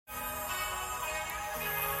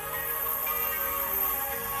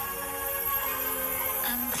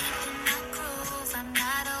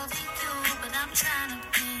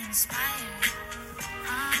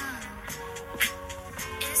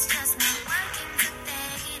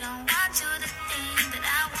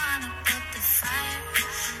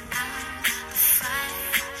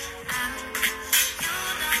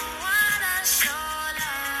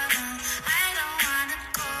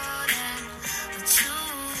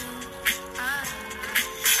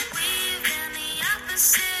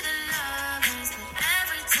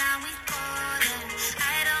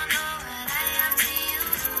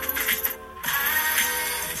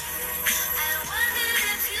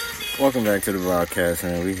Welcome back to the broadcast,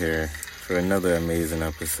 man. We here for another amazing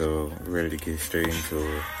episode. We're ready to get straight into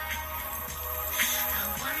it.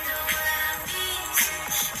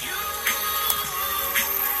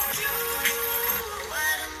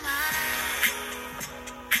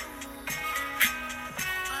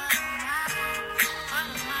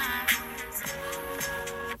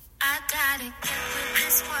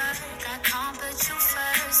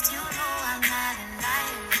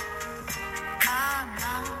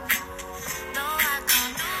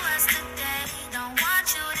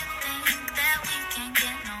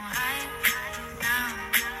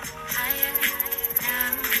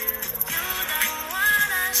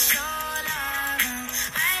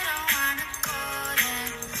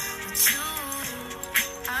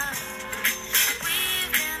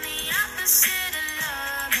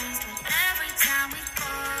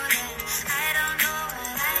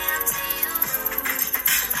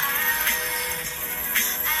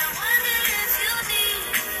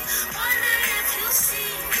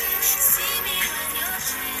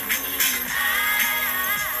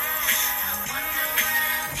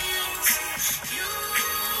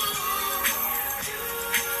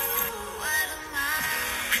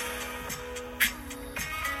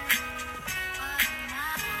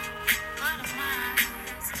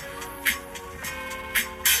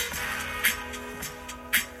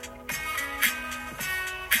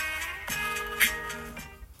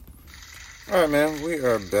 Alright, man, we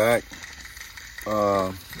are back.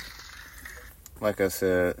 Like I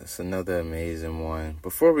said, it's another amazing one.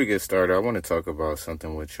 Before we get started, I want to talk about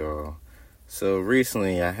something with y'all. So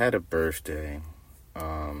recently, I had a birthday.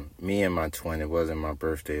 Me and my twin. It wasn't my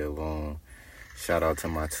birthday alone. Shout out to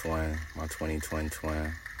my twin, my 2020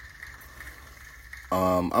 twin.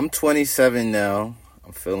 I'm 27 now.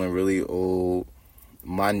 I'm feeling really old.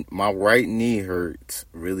 My right knee hurts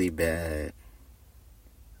really bad.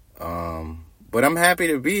 But I'm happy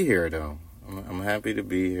to be here, though. I'm happy to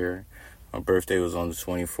be here. My birthday was on the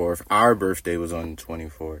 24th. Our birthday was on the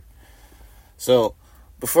 24th. So,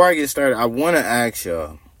 before I get started, I want to ask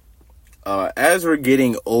y'all, as we're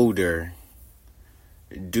getting older,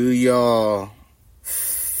 do y'all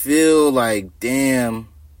feel like, damn,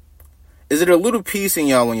 is it a little piece in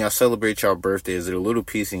y'all when y'all celebrate y'all birthday? Is it a little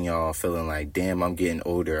piece in y'all feeling like, damn, I'm getting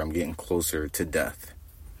older, I'm getting closer to death?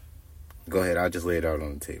 Go ahead, I'll just lay it out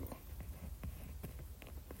on the table.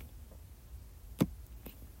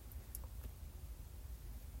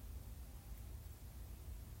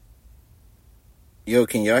 Yo,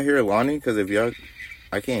 can y'all hear Lonnie? Because if y'all...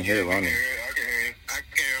 I can't hear Lonnie. I can hear you. I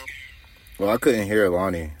can. Well, I couldn't hear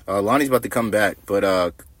Lonnie. Lonnie's about to come back.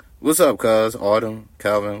 But, what's up, cuz? Autumn,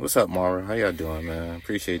 Calvin. What's up, Mara? How y'all doing, man?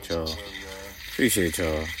 Appreciate y'all. Appreciate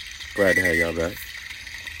y'all. Glad to have y'all back.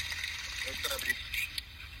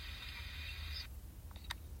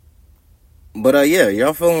 But, yeah,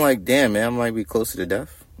 y'all feeling like, damn, man, I might be closer to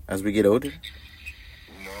death as we get older?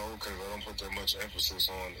 No, because I don't put that much emphasis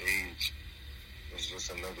on age. It's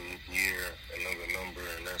just another year, another number,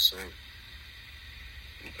 and that's it.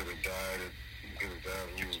 You could have died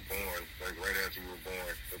when you was born, like right after you were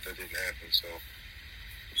born, but that didn't happen. So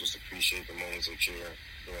just appreciate the moments that you're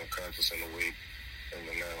conscious and awake in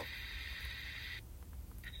the now.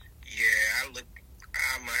 Yeah, I'm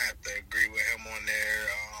gonna have to agree with him on there.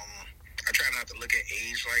 I try not to look at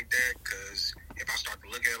age like that, because if I start to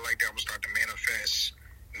look at it like that, I'm gonna start to manifest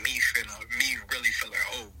me really feeling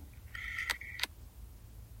old.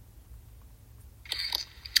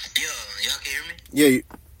 Yeah, y'all can hear me?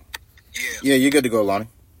 Yeah, you're good to go, Lonnie.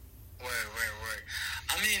 Right.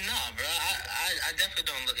 I mean, nah, bro. I definitely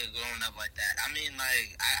don't look at growing up like that. I mean,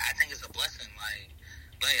 like, I think it's a blessing.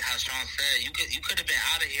 Like how Sean said, you could have been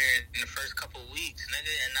out of here in the first couple of weeks,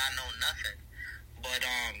 nigga, and not know nothing. But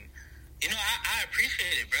I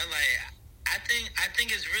appreciate it, bro. Like, I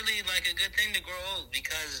think it's really like a good thing to grow old,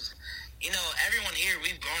 because everyone here,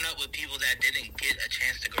 we've grown up with people that didn't get a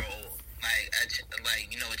chance to grow old.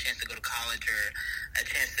 A chance to go to college, or a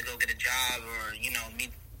chance to go get a job, or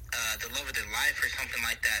meet the love of their life or something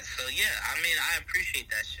like that. So yeah, I mean, I appreciate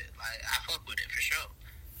that shit. Like, I fuck with it for sure.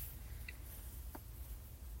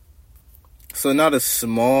 So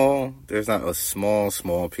there's not a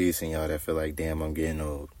small piece in y'all that feel like, damn, I'm getting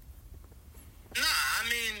old. Nah, I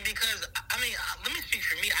mean, because let me speak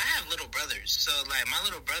for me. I have little brothers, so like my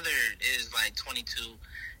little brother is like 22,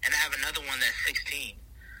 and I have another one that's 16.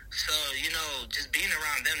 So, just being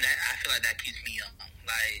around them, that I feel like that keeps me young.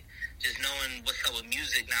 Like, just knowing what's up with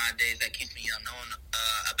music nowadays, that keeps me young. Knowing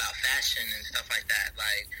about fashion and stuff like that.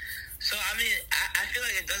 Like, so, I mean, I feel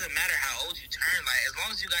like it doesn't matter how old you turn. Like, as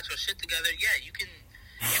long as you got your shit together, yeah, you can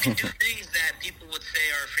You can do things that people would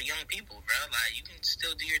say are for young people, bro. Like, you can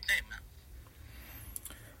still do your thing, man.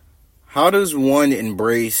 How does one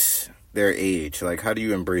embrace their age? Like, how do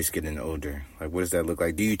you embrace getting older? Like, what does that look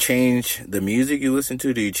like? Do you change the music you listen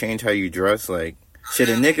to? Do you change how you dress? Like, should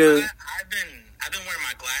a nigga... I've been wearing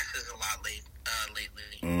my glasses a lot lately.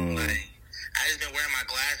 Like, I just been wearing my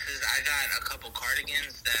glasses. I got a couple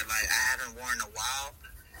cardigans that, like, I haven't worn in a while,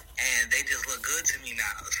 and they just look good to me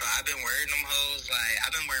now. So I've been wearing them hoes. Like,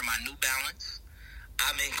 I've been wearing my New Balance.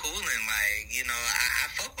 I've been cooling. Like, you know,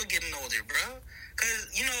 I fuck with getting older, bro.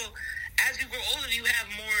 Because, you know, as you grow older, you have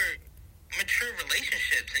more mature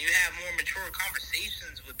relationships and you have more mature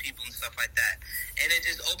conversations with people and stuff like that. And it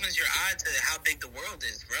just opens your eye to how big the world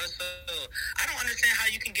is, bro. So I don't understand how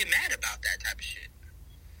you can get mad about that type of shit.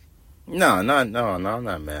 No, I'm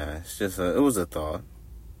not mad. It's just it was a thought.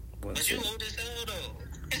 But you old as hell,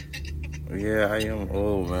 though. Yeah, I am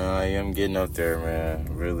old, man. I am getting up there, man.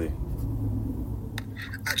 Really.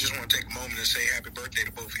 I just want to take a moment and say happy birthday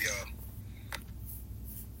to both of y'all.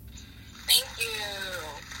 Thank you.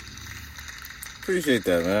 Appreciate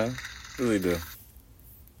that, man. Really do.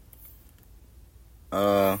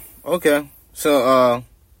 Okay. So,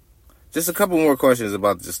 just a couple more questions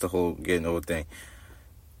about just the whole getting old thing.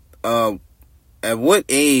 At what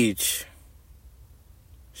age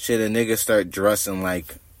should a nigga start dressing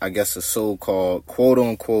like, I guess, a so-called,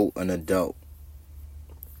 quote-unquote, an adult?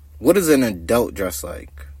 What does an adult dress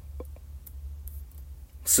like?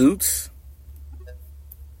 Suits?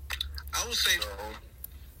 I would say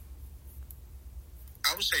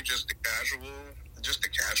just the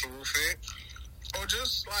casual fit. Or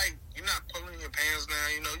just like, you're not pulling your pants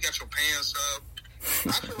down, you know, you got your pants up.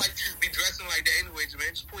 I feel like you should be dressing like that anyways,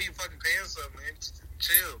 man. Just pull your fucking pants up, man. Just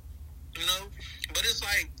chill, you know? But it's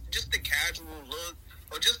like, just the casual look,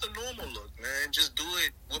 or just the normal look, man. Just do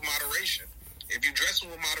it with moderation. If you're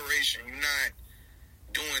dressing with moderation, you're not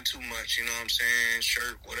doing too much, you know what I'm saying?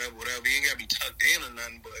 Shirt, whatever. You ain't gotta be tucked in or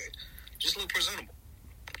nothing, but just look presentable.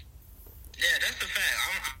 Yeah, that's a fact.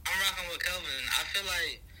 I'm rocking with Kelvin. I feel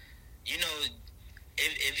like, you know,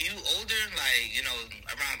 if you older, like, you know,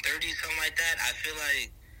 around 30, something like that, I feel like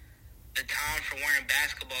the time for wearing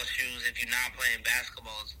basketball shoes, if you're not playing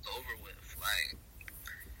basketball, is over with. Like,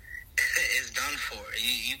 it's done for.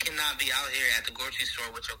 You cannot be out here at the grocery store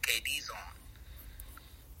with your KDs on.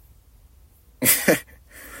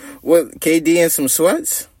 What, KD and some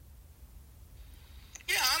sweats?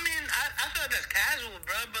 Yeah, I mean, I feel like that's casual,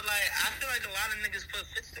 bro, but, like, I feel like a lot of niggas put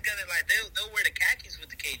fits together, like, they'll wear the khakis with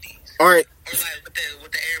the KDs. All right. Or, like,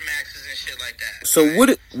 with the Air Maxes and shit like that. So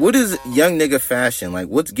what is young nigga fashion? Like,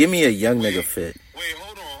 give me a young nigga fit. Wait,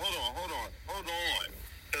 hold on.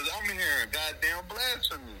 Because I'm hearing goddamn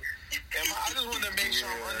blasphemy. I just want to make sure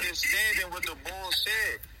I'm understanding what the bull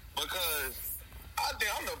said. Because I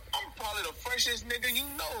think I'm probably the freshest nigga you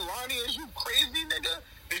know. Lonnie, is you crazy, nigga?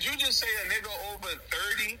 Did you just say a nigga over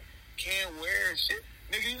 30 can't wear shit?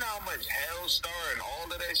 Nigga, you know how much Hellstar and all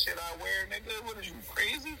of that shit I wear, nigga? What are you,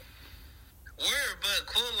 crazy? Word, but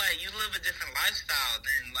cool, like, you live a different lifestyle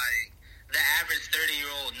than, like, the average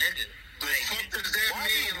 30-year-old nigga. Like, what does that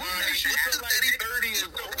mean? What does that 30 is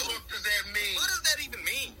old? What does that mean? What does that even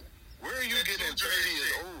mean? Where are you getting 30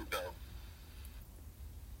 is old, though?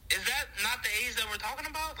 Is that not the age that we're talking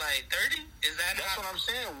about? Like, 30? Is that That's what I'm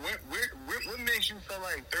saying. What makes you feel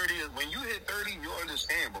like 30 is... When you hit 30, you'll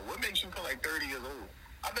understand. But what makes you feel like 30 is old?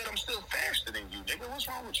 I bet I'm still faster than you, nigga. What's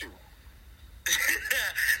wrong with you?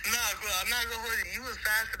 Nah, bro, I'm not gonna hold you. You was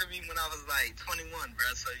faster than me when I was, like, 21,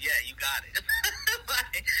 bro. So, yeah, you got it.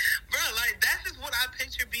 Like, bro, like, that's just what I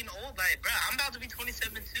picture being old. Like, bro, I'm about to be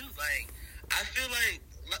 27, too. Like, I feel like...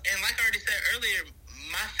 And like I already said earlier...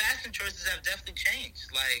 My fashion choices have definitely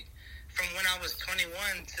changed. Like, from when I was 21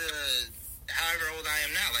 to however old I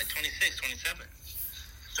am now, like 26, 27.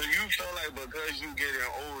 So you feel like because you getting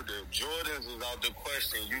older, Jordans is out the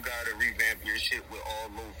question, you gotta revamp your shit with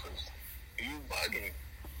all loafers. You bugging.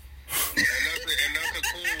 and not the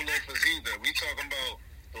cool loafers either. We talking about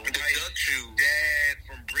the white dad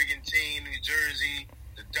from Brigantine, New Jersey,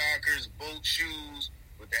 the Dockers boat shoes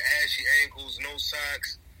with the ashy ankles, no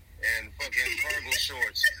socks, and fucking cargo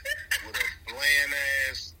shorts with a bland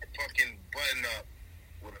ass fucking button up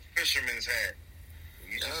with a fisherman's hat.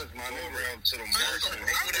 You just go around to the marsh and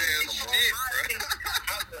hit that ass shit,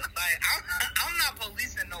 bro. Like, I'm not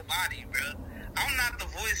policing nobody, bro. I'm not the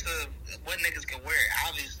voice of what niggas can wear.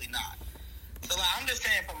 Obviously not. So, like, I'm just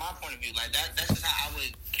saying from my point of view, like, that's just how I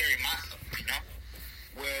would carry myself, you know?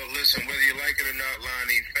 Well, listen, whether you like it or not,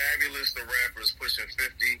 Lonnie, Fabulous the rapper is pushing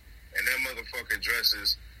 50, and that motherfucker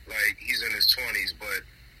dresses like he's in his 20s, but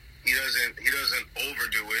he doesn't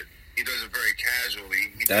overdo it. He does it very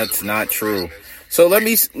casually. He does That's it with not no true. business. So let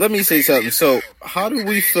me say something. So how do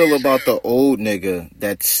we feel about the old nigga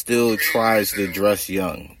that still tries to dress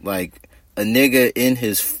young? Like a nigga in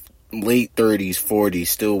his late 30s, 40s,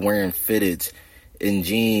 still wearing fitteds and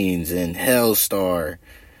jeans and Hellstar.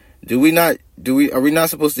 Are we not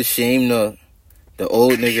supposed to shame the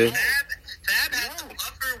old nigga? Fab had to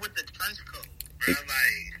buffer with the trench coat, bro.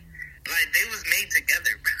 Like they was made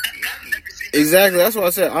together, bro. Exactly. That's what I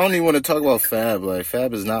said. I don't even want to talk about Fab. Like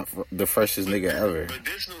Fab is not the freshest nigga ever. But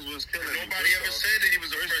this was killing. Nobody ever said that he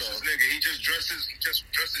was the freshest nigga. He just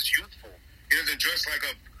dresses youthful. He doesn't dress like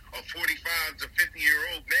a 45 to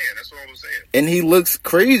 50-year-old man. That's what I was saying. And he looks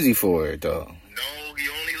crazy for it though. No, he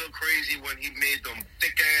only looked crazy when he made them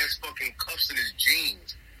thick ass fucking cuffs in his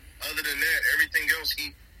jeans. Other than that, everything else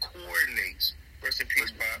he coordinates. Rest in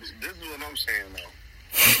peace, Pops. This is what I'm saying now.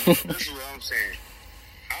 This is what I'm saying.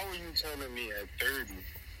 How are you telling me at 30?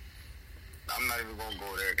 I'm not even gonna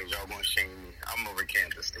go there because y'all gonna shame me. I'm over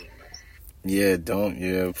Kansas statements. Yeah, don't.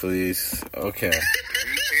 Yeah, please. Okay.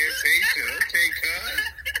 Recantation. Okay, cuz.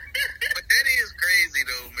 But that is crazy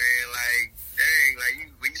though, man. Like, dang, like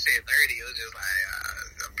when you said 30, it was just like,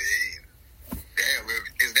 I mean, damn.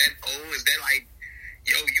 Is that old? Is that like,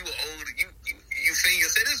 yo, you old? You senior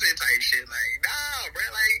citizen type shit? Like, nah, bro.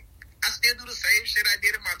 Like, I still do the same shit I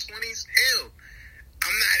did in my 20s. Hell,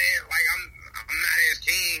 I'm not as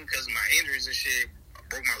keen because my injuries and shit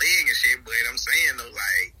broke my leg and shit. But I'm saying though,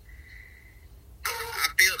 like, I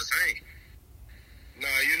feel the same.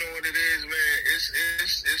 Nah, you know what it is, man.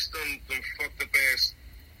 It's them fucked up ass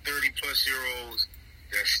 30-plus-year-olds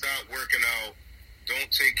that stop working out, don't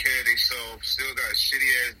take care of themselves, still got a shitty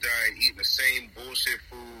ass diet, eating the same bullshit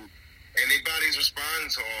food, and their bodies responding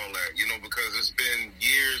to all that, you know, because it's been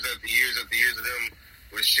years after years after years of them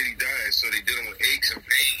with a shitty diet, so they dealing with aches and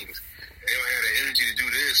pains. They don't have the energy to do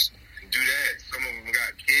this and do that. Some of them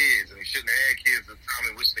got kids, and they shouldn't have had kids at the time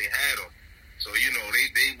in which they had them. So, you know,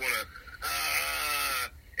 they want to,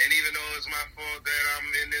 and even though it's my fault that I'm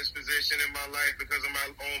in this position in my life because of my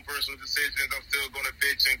own personal decisions, I'm still going to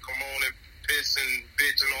bitch and come on and piss and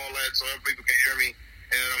bitch and all that so other people can hear me,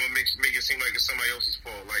 and I'm going to make it seem like it's somebody else's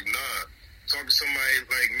fault. Like, nah, talk to somebody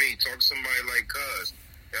like me, talk to somebody like cuz.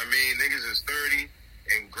 I mean, niggas is 30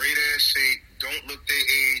 in great ass shape, don't look their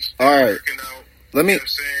age, All right. working out, Let me you know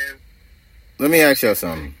what I'm saying? let me ask y'all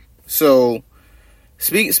something. So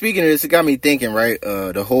speaking of this, it got me thinking, right?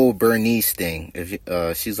 The whole Bernice thing.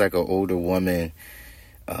 If she's like an older woman,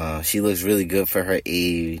 she looks really good for her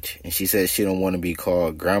age, and she says she don't want to be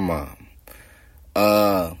called grandma.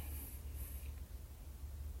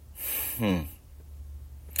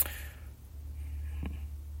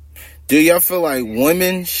 Do y'all feel like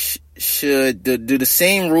women should do the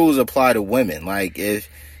same rules apply to women? Like if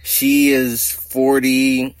she is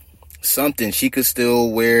 40 something, she could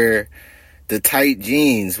still wear the tight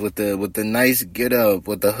jeans with the nice get up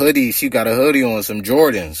with the hoodie. She got a hoodie on, some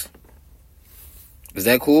Jordans. Is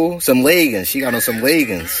that cool? Some leggings. She got on some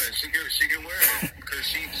leggings. She can wear it because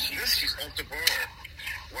she's off the bar.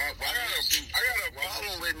 I got a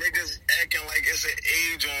problem with niggas acting like it's an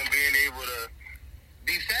age on being able to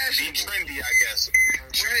be fashionable, trendy, I guess.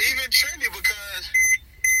 Even trendy because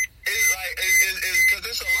it's like it's because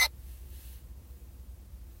it's a lot.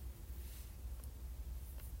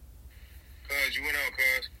 Cuz you went out,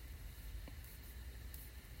 cuz.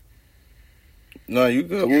 No, you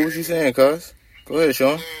good. What was you saying, cuz? Go ahead,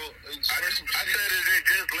 Sean. I said it's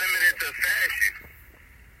just limited to fashion.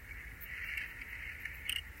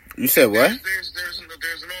 You said what?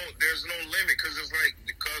 There's no limit because it's like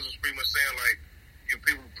the cuz was pretty much saying like if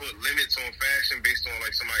people put limits on fashion based on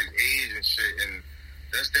like somebody's age and shit, and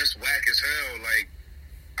that's whack as hell. Like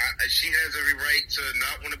she has every right to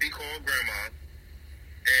not want to be called grandma,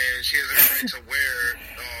 and she has every right to wear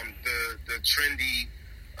the trendy,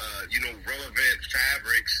 relevant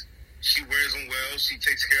fabrics. She wears them well. She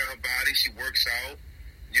takes care of her body. She works out.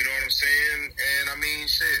 You know what I'm saying? And I mean,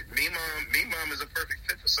 shit. Me mom is a perfect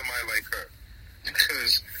fit for somebody like her.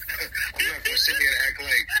 Because I'm not gonna sit here and act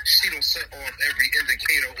like she don't set off every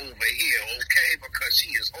indicator over here, okay? Because she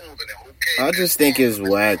is older than okay. I just think it's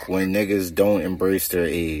whack when niggas don't embrace their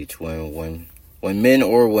age. When men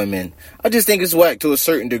or women, I just think it's whack to a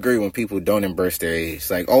certain degree when people don't embrace their age.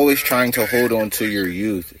 Like always trying to hold on to your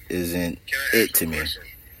youth isn't it to me. Can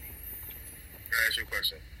I ask you a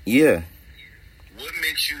question? Yeah. What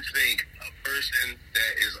makes you think a person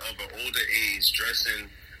that is of an older age dressing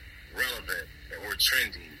relevant or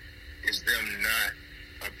trendy is them not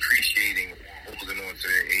appreciating or holding on to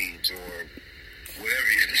their age or whatever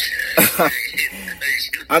it is?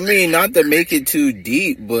 I mean, not to make it too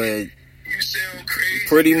deep, but you sound crazy.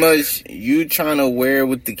 pretty much you trying to wear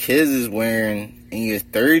what the kids is wearing in your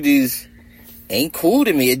 30s ain't cool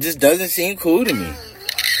to me. It just doesn't seem cool to me. I mean, but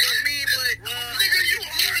nigga, you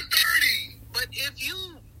are 30. But if you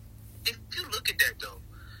look at that though,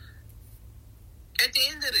 at the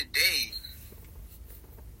end of the day,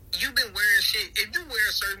 you've been wearing shit. If you wear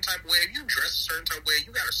a certain type of way, if you dress a certain type of way,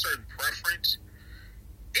 you got a certain preference.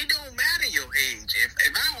 It don't matter your age. If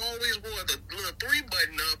I always wore the little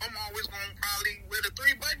 3-button up, I'm always gonna probably wear the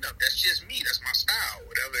 3-button up. That's just me. That's my style.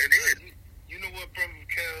 Whatever it is. You know what, brother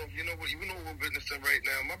Cal? You know what we're witnessing right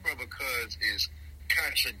now? My brother Cuz is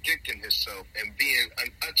contradicting himself and being an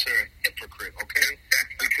utter hypocrite, okay?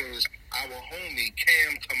 Because our homie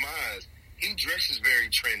Cam Tamaz, he dresses very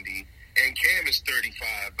trendy, and Cam is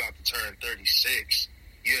 35, about to turn 36,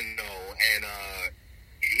 you know, and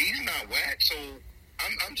he's not whack, so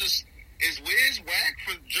I'm just, is Wiz whack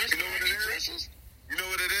for dressing the way he dresses? You know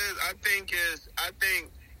what it is? I think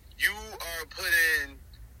you are putting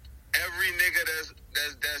every nigga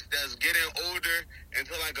that's getting older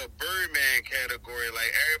into like a Birdman category. Like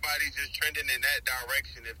everybody's just trending in that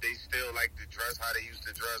direction if they still like to dress how they used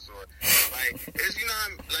to dress, or like it's, you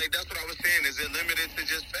know, like that's what I was saying. Is it limited to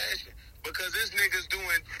just fashion? Because there's niggas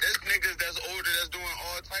that's older that's doing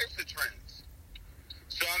all types of trends.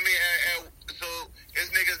 So I mean, so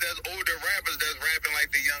it's niggas that's older rappers that's rapping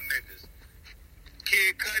like the young niggas.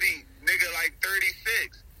 Kid Cudi, nigga like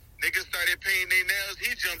 36. Niggas started painting their nails,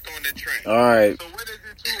 he jumped on the trend. All right. So when is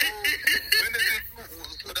it too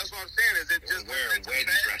old? So that's what I'm saying. Is it just wearing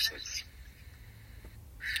wedding dresses?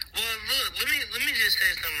 Well, look, let me just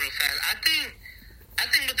say something real fast. I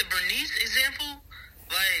think with the Bernice example,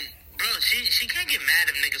 like, bro, she can't get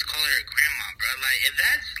mad if niggas call her a grandma, bro. Like, if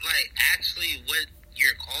that's like actually what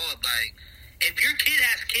you're called, like, if your kid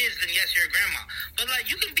has kids, then yes, you're a grandma. But like,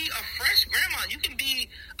 you can be a fresh grandma. You can be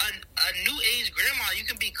a new age grandma. You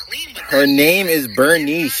can be clean with her name is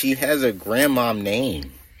Bernice. She has a grandma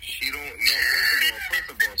name. She don't know. First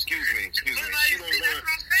of all, excuse me. She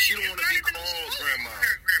don't want to be called grandma.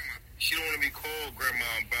 She don't want to be called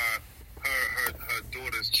grandma by her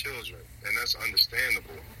daughter's children, and that's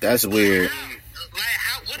understandable. That's weird. Like,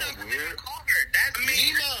 what else would you call her? That's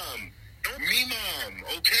me, mom. Me, mom.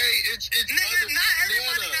 Okay, it's nigga, not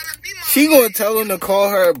everybody gotta be mom. She gonna tell him to call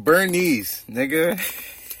her Bernice, nigga.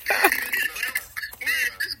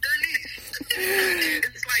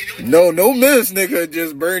 No miss, nigga.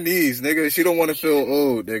 Just Bernice, nigga. She don't want to feel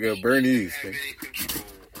old, nigga. Bernice. Have any control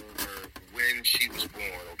over when she was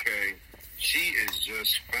born, okay? She is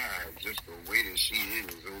just fine, just the way that she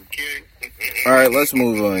is, okay? All right, let's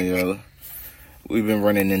move on, yo. We've been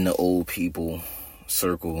running in the old people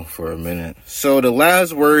circle for a minute. So the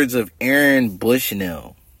last words of Aaron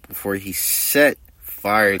Bushnell before he set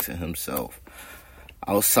fire to himself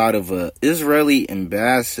outside of a Israeli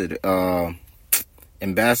ambassador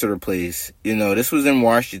place. You know, this was in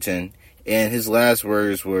Washington, and his last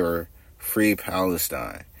words were "Free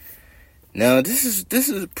Palestine." Now, this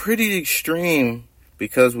is pretty extreme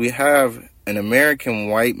because we have an American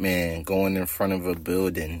white man going in front of a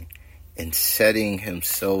building and setting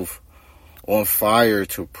himself on fire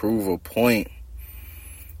to prove a point.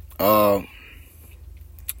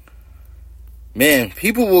 Man,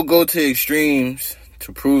 people will go to extremes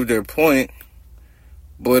to prove their point,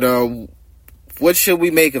 but what should we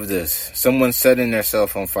make of this? Someone setting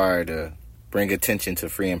themselves on fire to bring attention to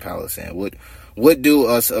freeing Palestine. What do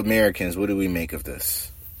us Americans, what do we make of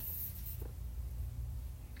this?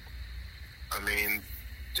 I mean,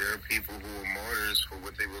 there are people who are martyrs for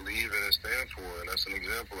what they believe in and stand for, and that's an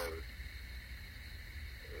example of it.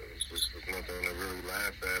 It's nothing to really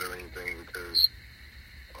laugh at or anything because,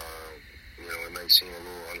 you know, it might seem a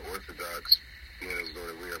little unorthodox, being as though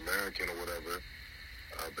that we're American or whatever,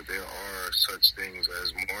 but there are such things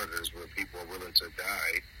as martyrs where people are willing to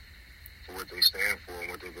die for what they stand for and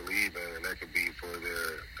what they believe in, and that could be for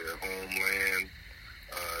their homeland,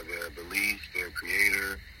 their belief, their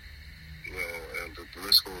creator, you know, and the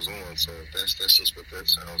list goes on. So that's just what that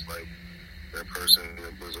sounds like. That person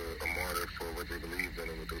was a martyr for what they believed in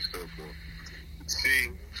and what they stood for.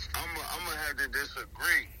 See, I'm gonna have to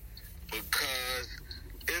disagree because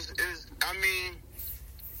I mean,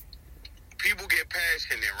 people get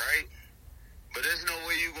passionate, right? But there's no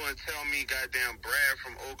way you're gonna tell me goddamn Brad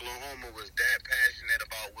from Oklahoma was that passionate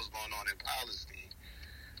about what's going on in Palestine.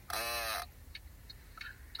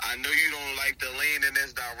 I know you don't like to lean in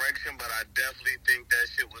this direction, but I definitely think that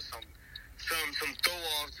shit was some throw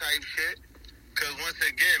off type shit. Because once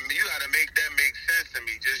again, you got to make that make sense to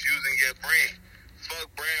me, just using your brain. Fuck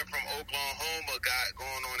Brad from Oklahoma got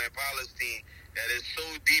going on in Palestine that is so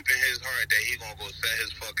deep in his heart that he gonna go set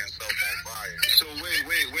his fucking self on fire. So wait.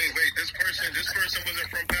 This person wasn't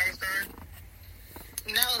from Palestine?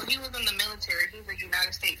 No, he was in the military. He's a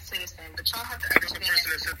United States citizen. But y'all have to I thought the understand. person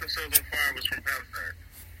that set themselves on fire was from Palestine.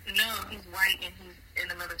 No, he's white and he's in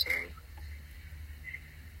the military.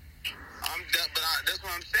 That's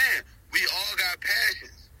what I'm saying. We all got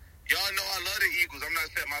passions. Y'all know I love the Eagles. I'm not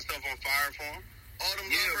setting myself on fire for them. All them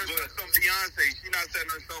lovers, but some Beyonce, she not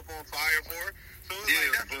setting herself on fire for her. So it's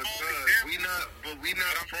like, that's we not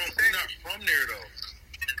from there though.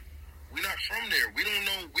 We not from there. We don't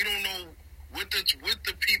know what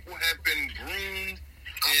the people have been groomed.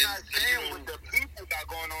 I'm not saying what the people got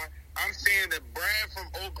going on. I'm saying that Brad from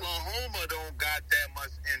Oklahoma don't got that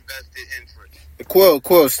much invested interest.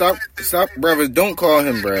 Quill, stop, brothers. Don't call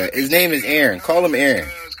him Brad. His name is Aaron. Call him Aaron.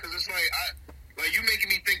 Because it's like you making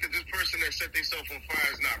me think that this person that set themselves on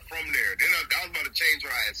fire is not from there. Then I was about to change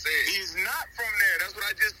what I had said. He's not from there. That's what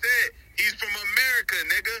I just said. He's from America,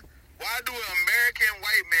 nigga. Why do an American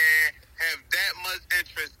white man have that much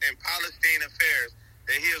interest in Palestine affairs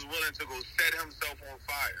that he is willing to go set himself on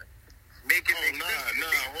fire? Make it make sense.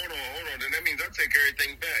 Hold on. Then that means I take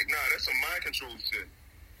everything back. Nah, that's some mind control shit.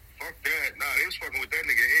 Fuck that. Nah, they was fucking with that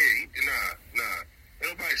nigga head. Nah.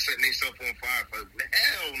 Ain't nobody setting themselves on fire for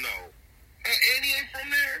hell no. And he ain't from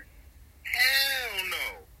there? Hell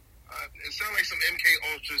no. It sounds like some MK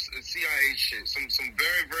Ultras and CIA shit. Some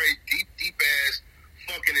very, very deep ass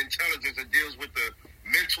fucking intelligence that deals with the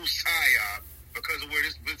mental psyop because of where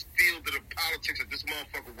this field of the politics that this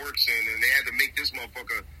motherfucker works in, and they had to make this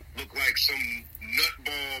motherfucker look like some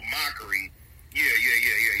nutball mockery. Yeah.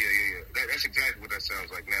 That's exactly what that sounds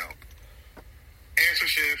like now. Answer,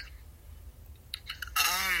 Shift.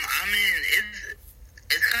 I mean,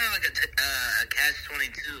 it's kind of like a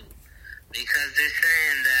catch-22 because they're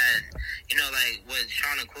saying that, you know, like what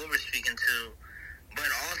Sean and Quill were speaking to, but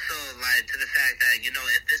also like to the fact that, you know,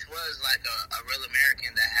 if this was like a real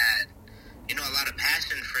American that had, you know, a lot of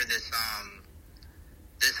passion for this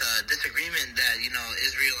disagreement that, you know,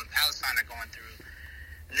 Israel and Palestine are going through,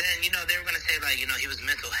 then, you know, they were going to say, like, you know, he was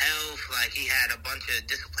mental health, like he had a bunch of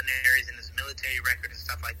disciplinaries in his military record and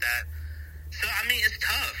stuff like that. So, I mean, it's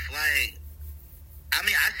tough. Like, I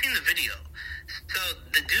mean, I've seen the video. So,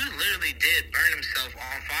 the dude literally did burn himself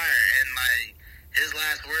on fire, and, like, his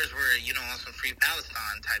last words were, you know, on some Free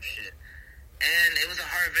Palestine type shit. And it was a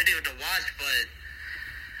hard video to watch, but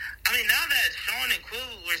I mean, now that Sean and Quill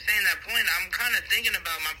were saying that point, I'm kind of thinking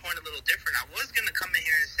about my point a little different. I was going to come in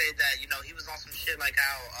here and say that, you know, he was on some shit like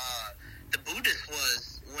how the Buddhist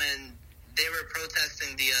was when they were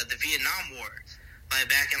protesting the Vietnam War, like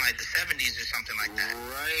back in like the 70s or something like that.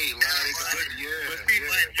 Right, like, But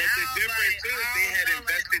the difference is they had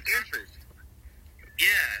invested interest.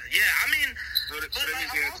 Yeah. I mean, So but like,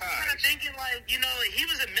 I'm also kind of thinking like, you know, he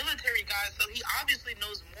was a military guy, so he obviously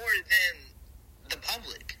knows more than the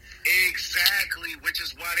public. Exactly, which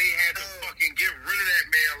is why they had to fucking get rid of that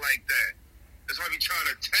man like that. That's why we trying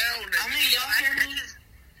to tell niggas. I mean,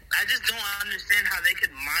 I just don't understand how they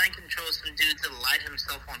could mind control some dude to light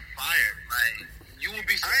himself on fire. Like, you would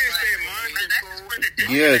be I ain't saying mind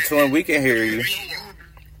control. Yeah, Twin, we can hear you.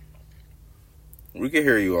 We can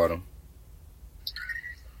hear you, Autumn.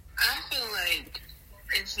 I feel like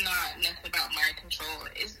it's not nothing about mind control.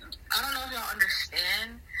 I don't know if y'all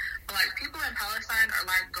understand, but like people in Palestine are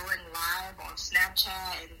like going live on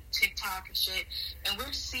Snapchat and TikTok and shit, and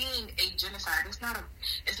we're seeing a genocide. It's not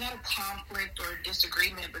a conflict or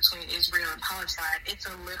disagreement between Israel and Palestine. It's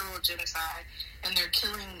a literal genocide, and they're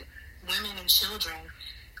killing women and children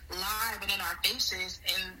live and in our faces,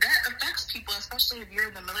 and that affects people, especially if you're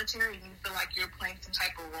in the military and you feel like you're playing some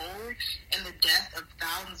type of role in the death of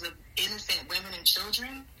thousands of innocent women and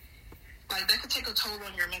children. Like, that could take a toll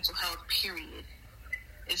on your mental health, period.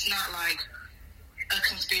 It's not like a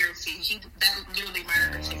conspiracy. That literally might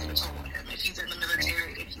have been taking a toll on him if he's in the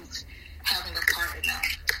military and he's having a part in that.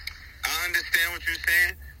 I understand what you're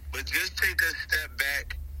saying, but just take a step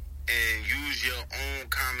back and use your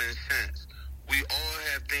own common sense. We all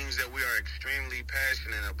have things that we are extremely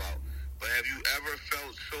passionate about, but have you ever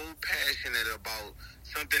felt so passionate about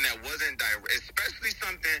something that wasn't direct, especially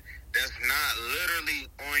something that's not literally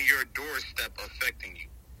on your doorstep affecting you?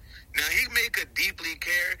 Now, he may could deeply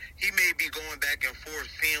care. He may be going back and forth,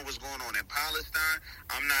 seeing what's going on in Palestine.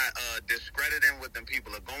 I'm not discrediting what them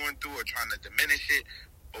people are going through or trying to diminish it,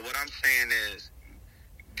 but what I'm saying is,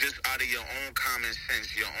 just out of your own common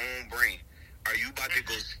sense, your own brain, are you about to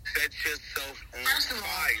go set yourself on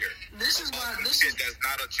fire? This is why that's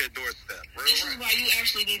not at your doorstep. This is why you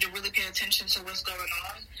actually need to really pay attention to what's going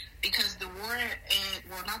on, because the war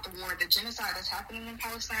the genocide that's happening in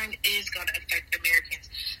Palestine is going to affect Americans.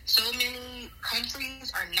 So many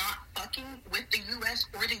countries are not fucking with the U.S.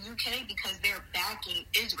 or the U.K. because they're backing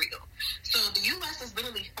Israel. So the U.S. is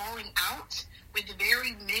literally falling out with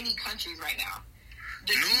very many countries right now.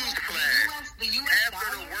 The U.S. Half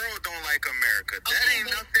of the world don't like America. That ain't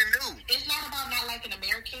nothing new. It's not about not liking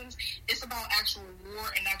Americans. It's about actual war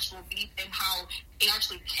and actual beef and how it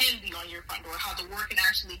actually can be on your front door, how the war can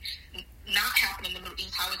actually not happen in the Middle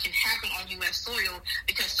East, how it can happen on U.S. soil,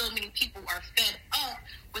 because so many people are fed up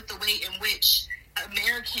with the way in which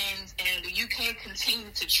Americans and the U.K. continue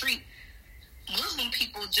to treat Muslim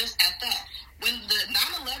people just at that. When the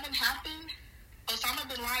 9/11 happened, Osama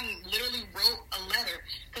bin Laden literally wrote a letter,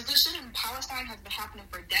 because this shit in Palestine has been happening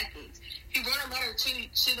for decades. He wrote a letter to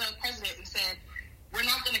the president and said, we're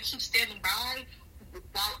not going to keep standing by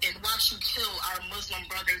and watch you kill our Muslim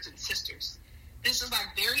brothers and sisters. This is like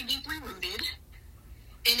very deeply rooted,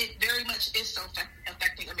 and it very much is so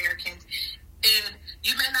affecting Americans. And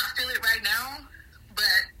you may not feel it right now,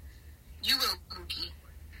 but you will, Gookie.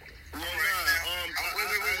 Wait.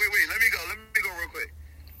 Let me go real quick.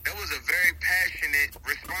 That was a very passionate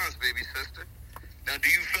response, baby sister. Now, do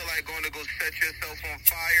you feel like going to go set yourself on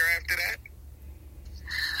fire after that?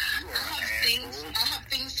 I have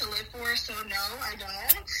things to live for, so no, I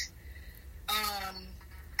don't.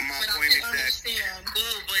 My but point I is can understand.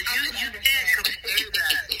 Well, but you can't compare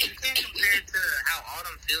that. You can't compare it to how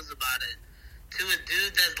Autumn feels about it to a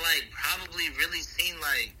dude that's like probably really seen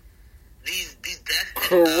like these deaths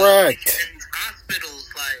Correct. in these hospitals,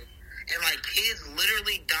 like. And, like, kids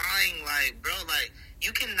literally dying, like, bro, like,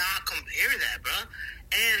 you cannot compare that, bro.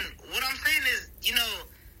 And what I'm saying is, you know,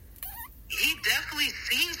 he definitely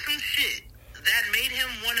seen some shit that made him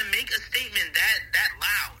want to make a statement that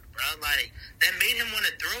loud, bro. Like, that made him want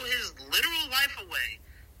to throw his literal life away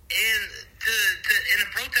and in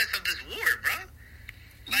the protest of this war, bro.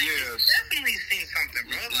 Like, Yes. definitely seen something,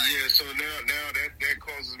 bro. Like, Yeah, so now that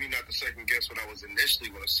causes me not to second guess what I was initially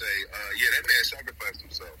going to say. That man sacrificed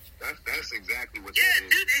himself. That's exactly what that is.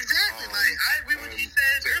 Dude, exactly. Like, I agree with what you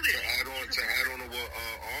said earlier. To add on to what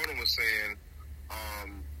Autumn was saying,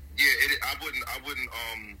 I wouldn't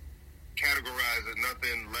categorize it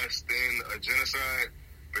nothing less than a genocide,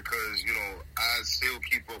 because I still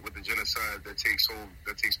keep up with the genocide that takes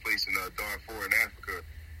place in Darfur in Africa,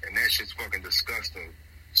 and that shit's fucking disgusting.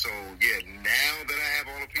 So, now that I have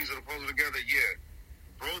all the pieces of the puzzle together,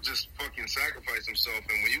 bro just fucking sacrificed himself.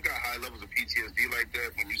 And when you got high levels of PTSD like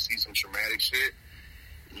that, when you see some traumatic shit,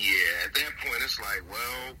 at that point, it's like,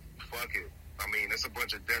 well, fuck it. I mean, that's a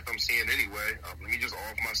bunch of death I'm seeing anyway. Let me just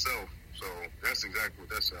off myself. So, that's exactly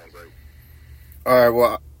what that sounds like. All right,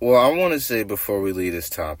 well, I want to say before we leave this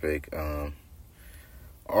topic,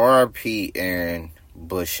 RIP Aaron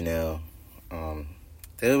Bushnell.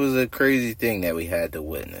 It was a crazy thing that we had to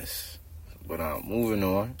witness. But moving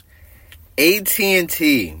on.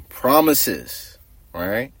 AT&T promises,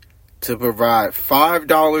 right, to provide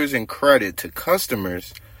 $5 in credit to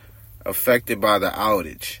customers affected by the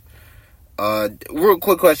outage. Real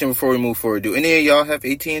quick question before we move forward. Do any of y'all have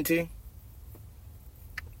AT&T?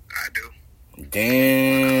 I do.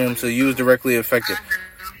 Damn, so you was directly affected.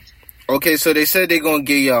 Okay, so they said they're going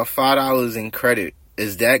to give y'all $5 in credit.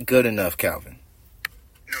 Is that good enough, Calvin?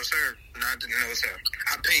 No, sir. No, sir.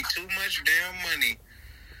 I pay too much damn money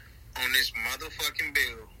on this motherfucking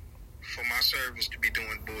bill for my service to be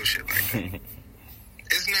doing bullshit like that.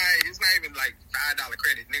 It's not even like $5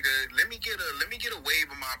 credit, nigga. Let me get a waive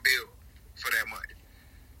of my bill for that money.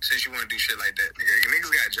 Since you want to do shit like that, nigga.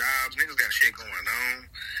 Niggas got jobs, niggas got shit going on.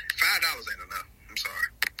 $5 ain't enough. I'm sorry.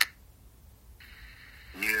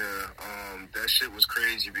 That shit was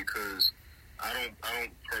crazy because I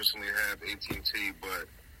don't personally have AT&T, but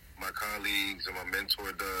my colleagues and my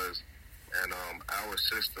mentor does, and our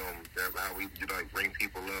system, that how we bring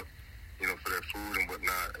people up, for their food and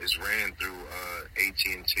whatnot, is ran through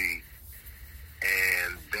AT&T,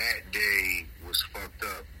 and that day was fucked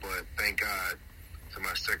up. But thank God to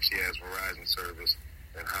my sexy ass Verizon service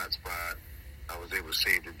and hotspot, I was able to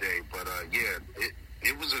save the day. But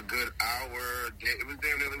it was a good hour. It was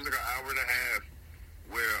damn near. It was like an hour and a half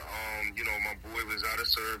where my boy was out of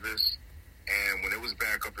service. And when it was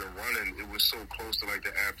back up and running, it was so close to like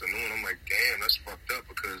the afternoon. I'm like, damn, that's fucked up,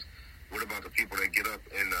 because what about the people that get up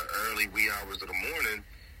in the early wee hours of the morning,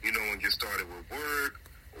 and get started with work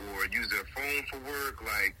or use their phone for work?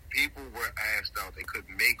 Like, people were asked out. They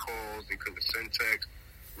couldn't make calls. They couldn't send texts.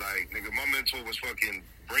 Like, nigga, my mentor was fucking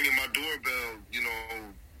bringing my doorbell,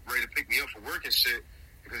 ready to pick me up for work and shit,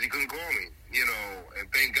 because he couldn't call me, and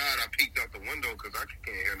thank God I peeked out the window, because I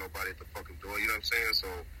can't hear nobody at the fucking door, you know what I'm saying? So,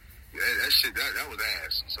 That shit, that was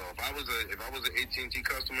ass. So if I was an AT&T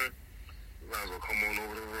customer, you might as well come on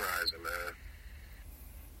over to Verizon, man.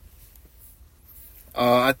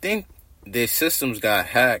 I think their systems got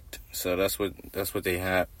hacked, so that's what they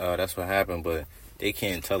have. That's what happened, but they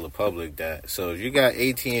can't tell the public that. So if you got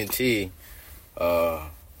AT&T,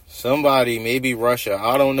 somebody, maybe Russia,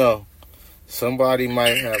 I don't know, somebody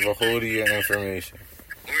might have a hold of your information.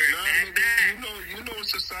 You know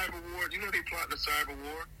it's a cyber war. You know they plotting a cyber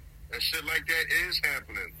war. And shit like that is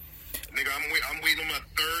happening. Nigga, I'm waiting on my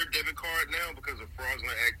third debit card now because of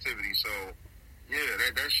fraudulent activity. So, yeah,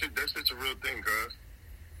 that's a real thing, cuz.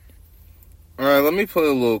 All right, let me play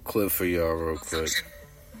a little clip for y'all real quick.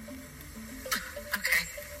 Okay.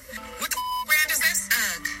 What the brand is this?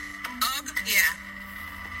 UGG. UGG? Yeah.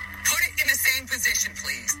 Put it in the same position,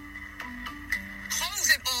 please. Close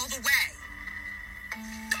it all the way.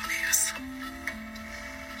 Dumbass.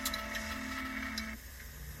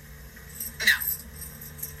 No.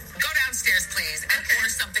 Go downstairs, please, and order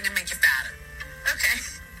something and make you fatter. Okay.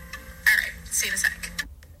 All right. See you in a sec.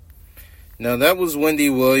 Now, that was Wendy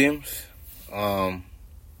Williams.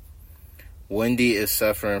 Wendy is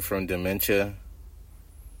suffering from dementia.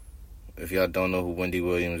 If y'all don't know who Wendy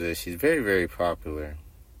Williams is, she's very, very popular.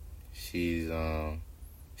 She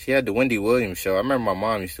had the Wendy Williams show. I remember my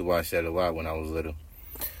mom used to watch that a lot when I was little.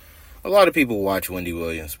 A lot of people watch Wendy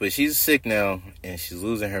Williams, but she's sick now and she's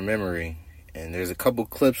losing her memory. And there's a couple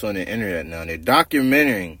clips on the internet now. They're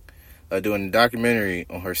doing a documentary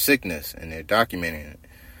on her sickness, and they're documenting it,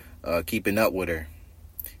 keeping up with her.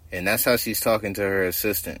 And that's how she's talking to her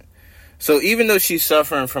assistant. So even though she's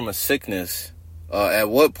suffering from a sickness, at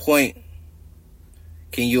what point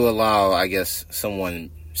can you allow, I guess,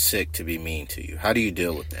 someone sick to be mean to you? How do you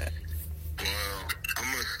deal with that? Well,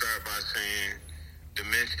 I'm going to start by saying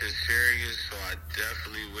dementia is serious, so I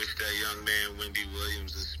definitely wish that young man, Wendy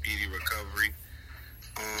Williams, a speedy recovery.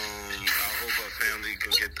 I hope her family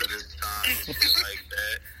can get through this time and shit like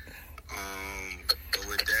that. But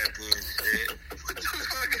with that being said, what the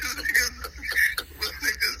fuck is niggas?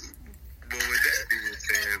 But with that being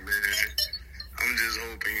said, man, I'm just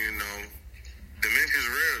hoping, dementia's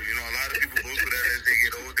real. A lot of people go through that as they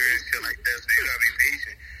get older and shit like that, so you gotta be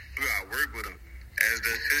patient. You gotta work with them. As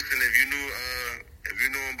the assistant, if you knew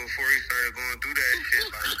him before he started going through that shit,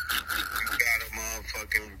 like, you gotta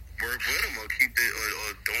motherfucking work with him or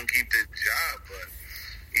don't keep the job. But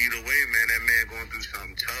either way, man, that man going through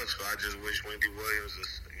something tough, so I just wish Wendy Williams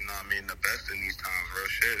was, the best in these times, real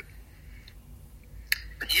shit.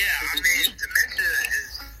 Yeah, dementia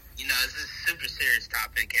is, it's a super serious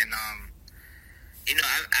topic, and,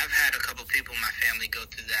 I've had a couple people in my family go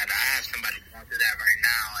through that. I have somebody going through that right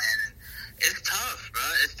now, and it's tough, bro.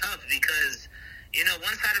 It's tough because,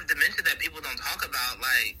 one side of dementia that people don't talk about,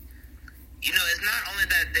 like, it's not only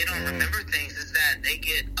that they don't remember things, it's that they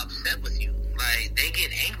get upset with you. Like, they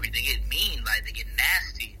get angry, they get mean, like, they get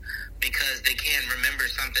nasty because they can't remember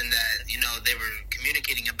something that, they were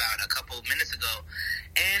communicating about a couple of minutes ago.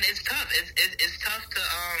 And it's tough. It's tough to,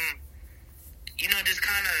 just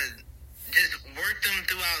kind of just work them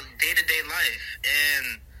throughout day-to-day life.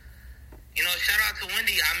 And, shout out to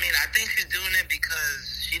Wendy. I think she's doing it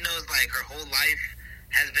because she knows, like, her whole life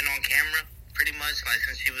has been on camera, pretty much, like,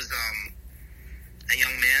 since she was, a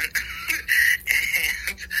young man.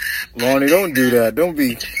 Lonnie, don't do that. Don't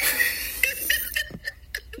be...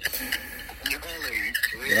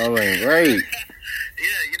 Y'all ain't right.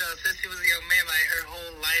 Yeah, since she was a young man, like, her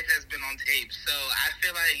whole life has been on tape. So I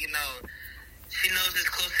feel like, she knows it's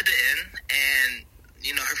close to the end, and,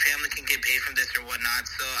 her family can get paid from this or whatnot.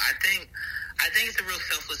 So I think it's a real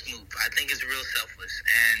selfless move. I think it's real selfless.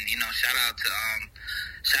 And, shout out to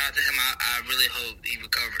him. I really hope he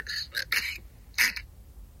recovers.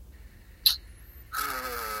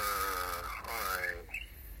 Alright.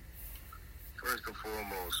 First and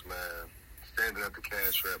foremost, man, standing up to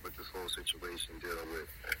Cash Rap with this whole situation dealing with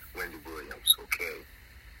Wendy Williams, okay?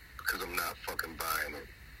 Because I'm not fucking buying it.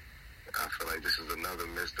 I feel like this is another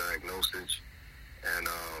misdiagnosis, and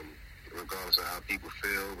regardless of how people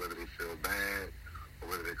feel, whether they feel bad, or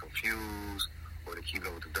whether they're confused, or they're keeping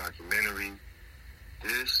up with the documentary,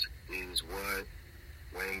 this is what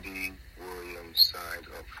Wendy Williams signed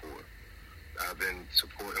up for. I've been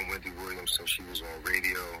supporting Wendy Williams since she was on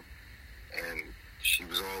radio, and she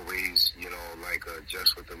was always, like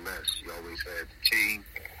Just With The Mess. She always had the tea.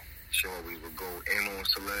 She always would go in on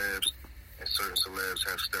celebs, and certain celebs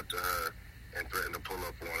have stepped to her and threatened to pull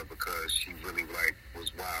up on her because she really,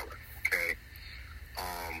 was wilding, okay?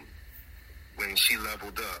 When she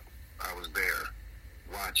leveled up, I was there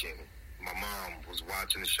watching. My mom was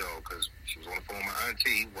watching the show because she was on the phone with my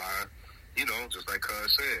auntie while, just like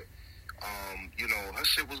Cuz said. You know, her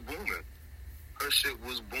shit was booming.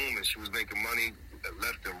 She was making money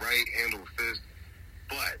left and right, hand over fist.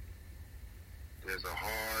 But there's a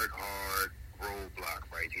hard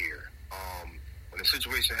roadblock right here. When the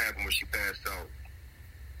situation happened where she passed out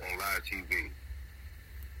on live TV,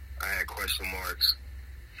 I had question marks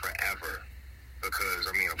forever. Because,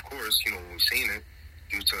 I mean, of course, you know, when we've seen it,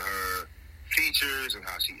 due to her features and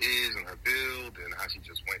how she is and her build and how she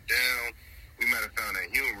just went down, we might have found that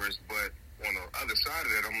humorous. But on the other side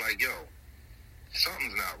of it, I'm like, yo,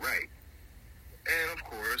 something's not right. And, of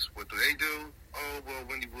course, what do? Oh, well,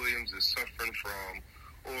 Wendy Williams is suffering from,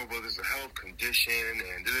 well, there's a health condition,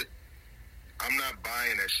 and I'm not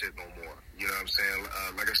buying that shit no more. You know what I'm saying?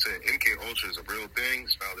 Like I said, MK Ultra is a real thing.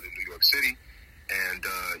 It's founded in New York City. And,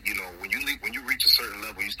 you know, when you reach a certain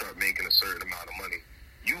level, you start making a certain amount of money,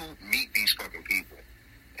 you meet these fucking people.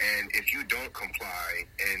 And if you don't comply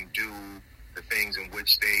and do the things in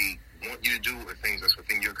which they want you to do or things that's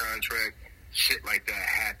within your contract, shit like that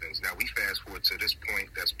happens. Now, we fast forward to this point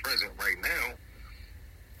that's present right now.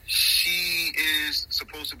 She is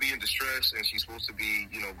supposed to be in distress, and she's supposed to be,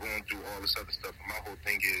 you know, going through all this other stuff. And my whole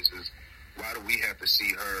thing is why do we have to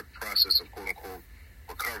see her process of quote-unquote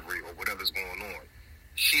recovery or whatever's going on?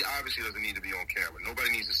 She obviously doesn't need to be on camera.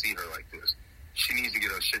 Nobody needs to see her like this. She needs to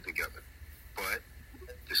get her shit together. But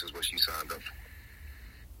this is what she signed up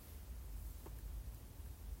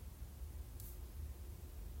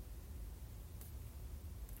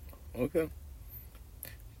for. Okay.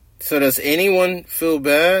 So does anyone feel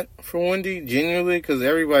bad for Wendy, genuinely? Because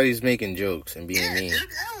everybody's making jokes and being mean. Dude,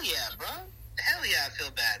 hell yeah, bro. Hell yeah, I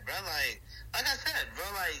feel bad, bro. Like I said, bro,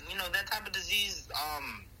 like, you know, that type of disease,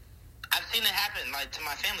 I've seen it happen, like, to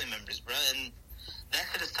my family members, bro, and that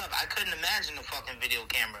shit is tough. I couldn't imagine a fucking video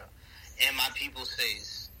camera in my people's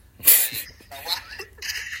face. Like,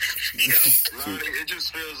 Lonnie, it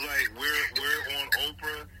just feels like we're on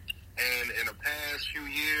Oprah, and in the past few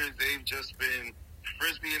years, they've just been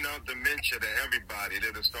frisbeeing out dementia to everybody. They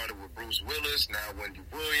have started with Bruce Willis, now Wendy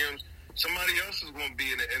Williams. Somebody else is going to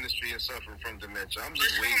be in the industry and suffering from dementia. I'm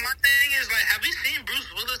just waiting. My thing is, like, have we seen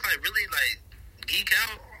Bruce Willis, like, really, like, geek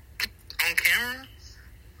out on camera?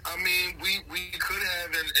 I mean, we could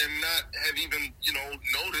have and not have even, you know,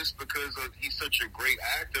 noticed because he's such a great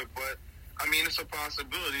actor. But, I mean, it's a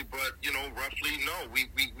possibility. But, you know, roughly, no.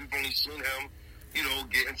 We've only seen him, you know,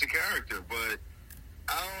 get into character. But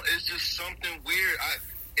it's just something weird.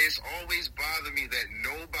 It's always bothered me that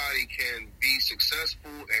nobody can be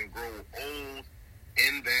successful and grow old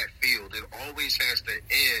in that field. It always has to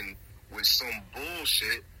end with some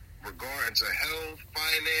bullshit regarding to health,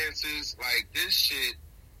 finances. Like, this shit,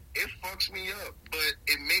 it fucks me up, but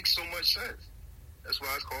it makes so much sense. That's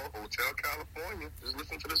why it's called Hotel California. Just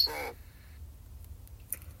listen to the song.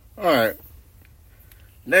 All right.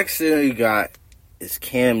 Next thing we got is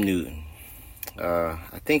Cam Newton.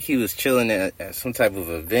 I think he was chilling at some type of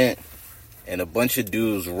event, and a bunch of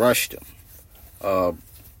dudes rushed him.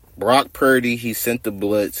 Brock Purdy, he sent the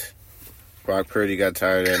blitz. Brock Purdy got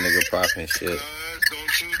tired of that nigga popping shit.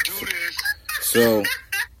 Don't you do this. So,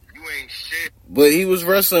 you ain't shit. but he was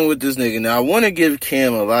wrestling with this nigga. Now, I want to give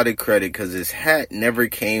Cam a lot of credit because his hat never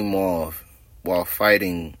came off while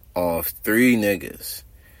fighting off 3 niggas.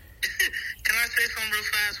 Can I say something real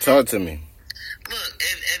fast? Talk to me. Look,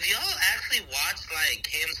 if y'all actually watch, like,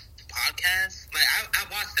 Cam's podcast, like, I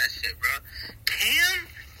watched that shit, bro. Cam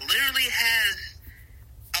literally has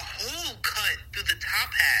a hole cut through the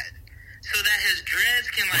top hat so that his dreads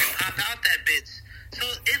can, like, pop out that bitch. So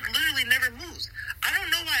it literally never moves. I don't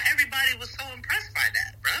know why everybody was so impressed by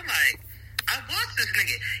that, bro. Like, I watched this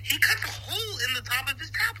nigga. He cut a hole in the top of his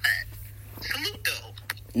top hat. Salute,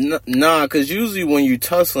 though. Nah, because usually when you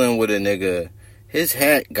tussling with a nigga, his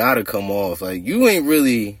hat gotta come off. Like, you ain't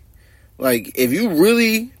really... Like, if you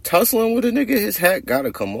really tussling with a nigga, his hat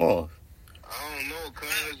gotta come off. I don't know,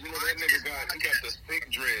 cuz, you know, that nigga got the thick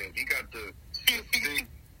dread. He got the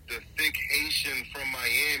thick Haitian from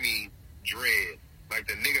Miami dread. Like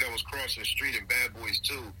the nigga that was crossing the street in Bad Boys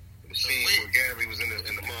 2. The scene where Gabby was in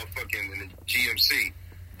the motherfucking in the GMC.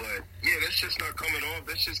 But, yeah, that shit's not coming off.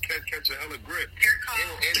 That shit's catch a hella grip.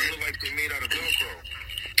 And it look like they made out of Velcro.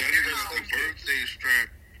 That is the birthday strap.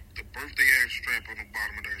 The birthday ass strap on the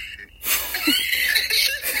bottom of that shit.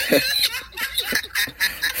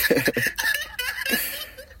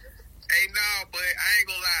 Hey, no, but I ain't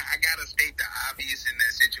gonna lie. I gotta state the obvious in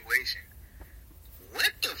that situation.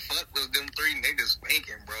 What the fuck was them 3 niggas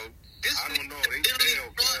thinking, bro? I don't know. They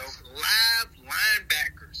failed, bro. Live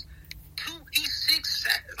linebackers. He's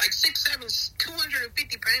 6'7",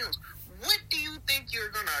 250 pounds. What do you think you're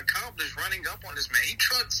gonna accomplish running up on this man? He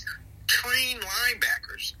trucks trained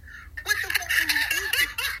linebackers. What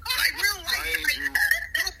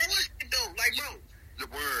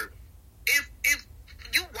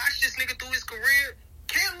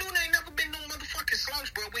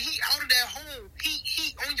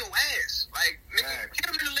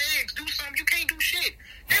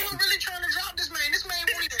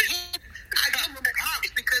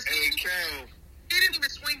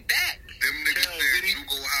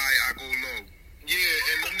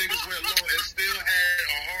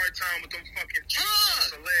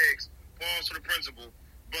to the principal,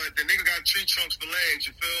 but the nigga got tree trunks for legs.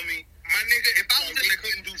 You feel me? My nigga, if I was in They the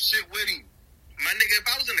couldn't do shit with him. my nigga, if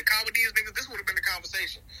I was in the car with these niggas, this would have been the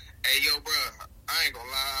conversation. Hey, yo, bro, I ain't gonna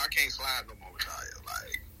lie, I can't slide no more with y'all.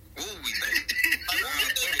 Like, what would we think? Nah,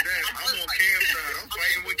 fuck that. I'm on Cam's side. I'm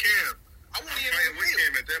fighting with Cam. I want I'm to hear fighting with it.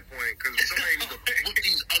 Cam at that point because somebody needs to whoop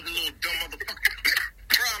these ugly little dumb motherfuckers.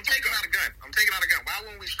 Bro, I'm taking out a gun. Why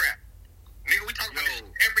wouldn't we strap? Nigga, we talk about this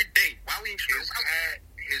every day. Why we ain't strapped?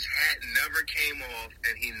 His hat never came off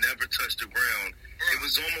and he never touched the ground. It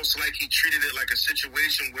was almost like he treated it like a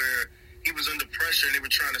situation where he was under pressure and they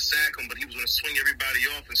were trying to sack him, but he was going to swing everybody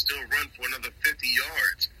off and still run for another 50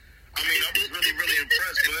 yards. I mean, I was really, really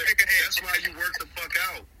impressed, but that's why you work the fuck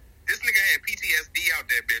out. This nigga had PTSD out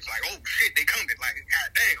there, bitch. Like, oh shit, they coming. Like,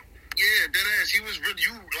 goddamn. Yeah, dead ass. He was really,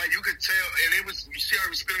 you could tell, and it was, you see how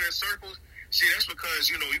he was spinning in circles? See, that's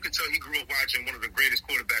because, you could tell he grew up watching one of the greatest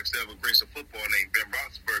quarterbacks to ever grace a football named Ben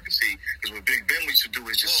Roethlisberger. See, because what Big Ben used to do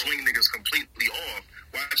is just swing niggas completely off.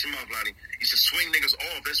 Watch him out, Lonnie. He used to swing niggas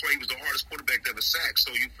off. That's why he was the hardest quarterback to ever sack.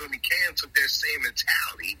 So, you feel me? Cam took that same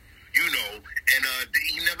mentality, and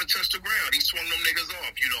he never touched the ground. He swung them niggas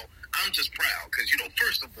off, I'm just proud because,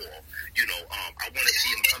 first of all, I want to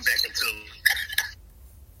see him come back into the...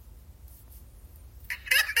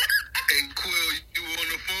 Hey, Quill, you on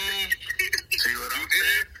the phone? See what I'm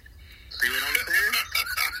saying?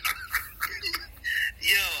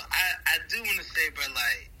 Yo, I do want to say, bro,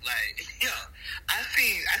 yo, I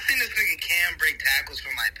seen this nigga Cam break tackles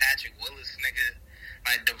from like Patrick Willis, nigga,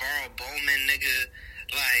 like DeVarl Bowman, nigga.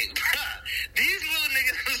 Like, bruh, these little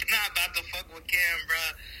niggas was not about to fuck with Cam,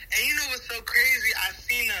 bruh. And you know what's so crazy? I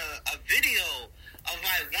seen a video of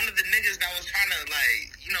like one of the niggas that was trying to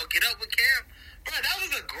get up with Cam. Bro, that was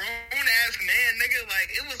a grown-ass man, nigga. Like,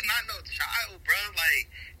 it was not no child, bro. Like,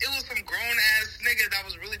 it was some grown-ass nigga that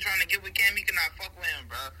was really trying to get with Cam. He could not fuck with him,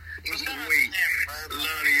 bro. Wait,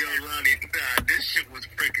 Lonnie, this shit was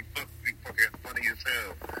freaking fucking funny as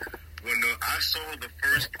hell. When I saw the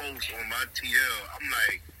first post on my TL, I'm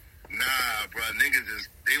like, nah, bro, niggas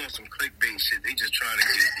they on some clickbait shit. They just trying to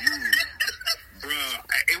get views. Bruh,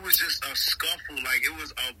 it was just a scuffle. Like, it was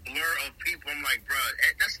a blur of people. I'm like, bruh,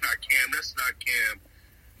 that's not Cam.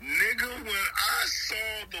 Nigga, when I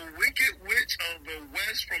saw the Wicked Witch of the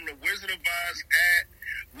West from the Wizard of Oz hat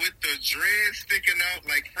with the dreads sticking out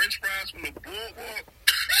like French fries from the boardwalk.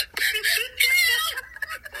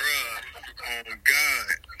 Bruh, oh God.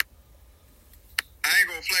 I ain't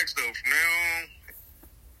gonna flex though. From now on,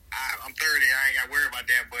 I'm 30. I ain't got to worry about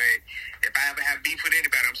that. But if I ever have beef with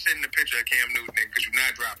anybody, I'm sending a picture of Cam Newton, nigga, because you're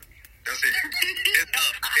not dropping me. That's it. It's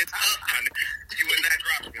up, my nigga. You are not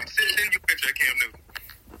dropping me. I'm sending you a picture of Cam Newton.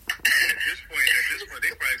 At this point,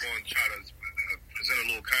 they probably going to try to present a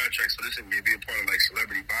little contract so this may be a part of like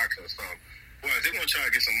celebrity boxing or something. Boy, they're going to try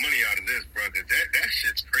to get some money out of this, brother. That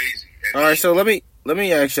shit's crazy. All right, so let me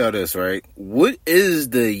ask y'all this, right? What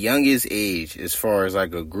is the youngest age as far as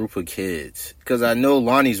like a group of kids? Because I know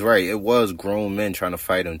Lonnie's right. It was grown men trying to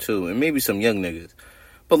fight him too, and maybe some young niggas.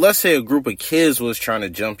 But let's say a group of kids was trying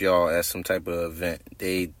to jump y'all at some type of event.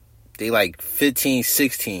 They like 15,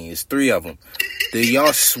 16. It's 3 of them. Do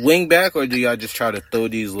y'all swing back or do y'all just try to throw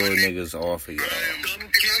these little niggas off of y'all?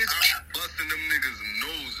 Dumb kids busting them niggas'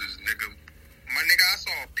 noses, nigga. My nigga, I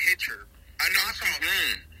saw a picture. I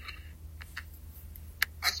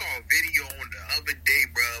saw a video on the other day,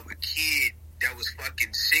 bro, of a kid that was fucking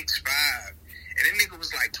 6'5", and that nigga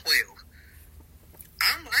was like 12.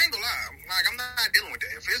 I ain't gonna lie. I'm not dealing with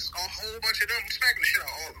that. If it's a whole bunch of them, I'm smacking the shit out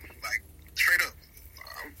of all of them. Like, straight up.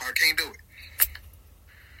 I can't do it.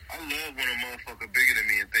 I love when a motherfucker bigger than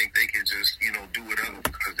me and think they can just, do whatever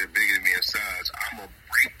because they're bigger than me in size. I'ma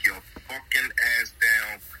break your fucking ass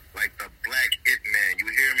down like the black it man. You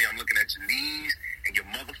hear me? I'm looking at your knees and your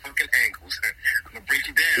motherfucking ankles. I'm gonna break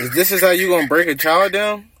you down. This is how you gonna break a child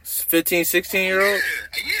down? 15, 16-year-old?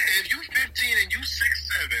 Yeah, if you 15 and you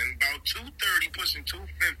 6'7", about 230, pushing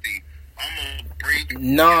 250, I'm gonna break.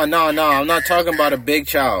 No. I'm not talking about a big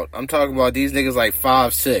child. I'm talking about these niggas like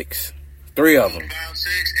 5'6". 3 of them. 5'6",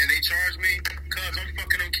 and they charge me because I'm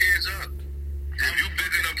fucking them kids up. If you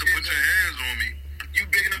big enough to put your hands on me, you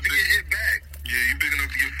big enough to get hit back. Yeah, you big enough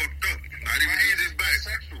to get fucked up. Not even get hit back.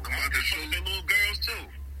 I'm about to show the little girls too.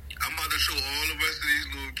 I'm about to show all the rest of these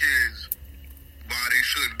little kids why they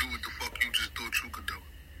shouldn't do what the fuck you just thought you could do.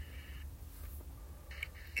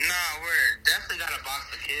 Nah, we're definitely got a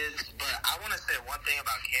box of kids, but I want to say one thing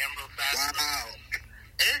about Cam real fast. Wow.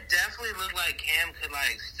 It definitely looked like Cam could,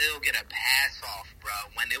 like, still get a pass off, bro,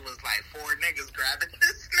 when it was, like, 4 niggas grabbing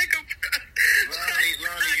this nigga, bro. Lonnie,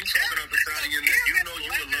 you talking off the side of your neck. You know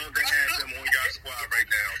you would love to have them on your squad right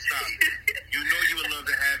now. Stop it. You know you would love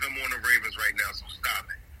to have them on the Ravens right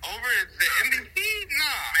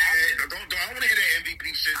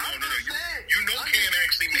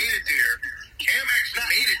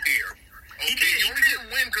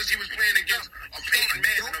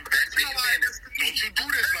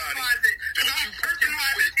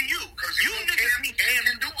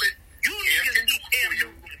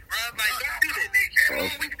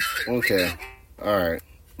Okay. All right.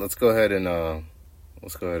 Let's go ahead and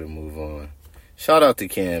move on. Shout out to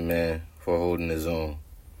Cam, man, for holding his own.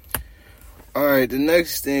 All right, the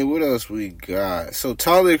next thing, what else we got? So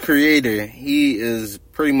Tyler, the Creator, he is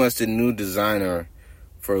pretty much the new designer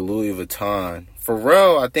for Louis Vuitton.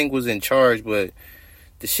 Pharrell, I think, was in charge, but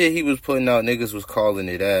the shit he was putting out, niggas was calling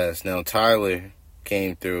it ass. Now Tyler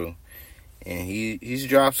came through, and he's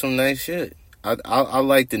dropped some nice shit. I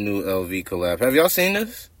like the new LV collab. Have y'all seen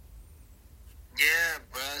this? Yeah,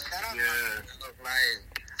 bro. Shout out to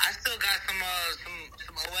like, I still got some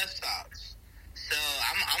OF socks. So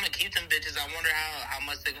I'm gonna keep them bitches. I wonder how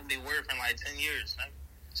much they're gonna be worth in like 10 years.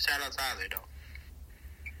 Shout out Tyler though.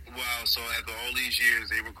 Wow, so after all these years,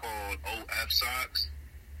 they were called OF socks.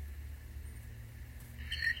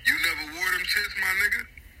 You never wore them shits, my nigga?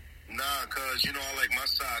 Nah, cause you know I like my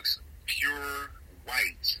socks pure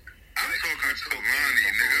white. I'm like, talking to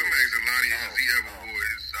Lonnie, nigga. I'm asking Lonnie has he ever wore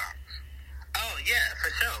his socks. Oh yeah,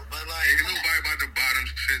 for sure. But like, ain't nobody about the bottom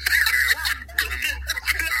shits.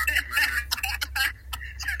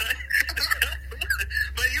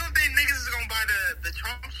 But you don't think niggas is gonna buy the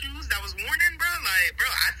Trump shoes that was worn in, bro? Like, bro,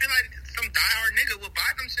 I feel like some diehard nigga will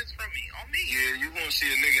buy them shits from me, on me. Yeah, you gonna see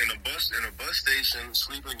a nigga in a bus station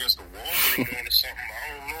sleeping against the wall when he going to something.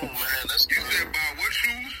 I don't know, man. That's you said buy what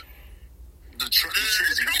shoes? The Trump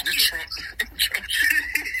shoes.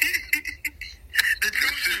 The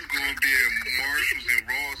Trump shit's gonna be at Marshalls and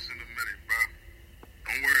Ross in a minute, bro.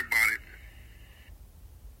 Don't worry about it.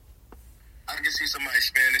 I can see somebody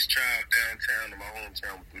Spanish child downtown in my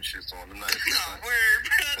hometown with them shits on. Them nice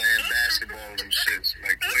playing basketball with them shits.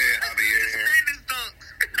 Like, where Javier?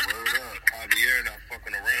 Word up. Javier not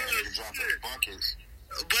fucking around. They dropping buckets.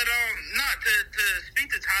 But, not to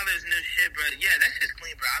speak to Tyler's new shit, bro. Yeah, that shit's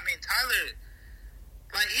clean, bro. I mean, Tyler,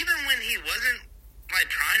 like, even when he wasn't,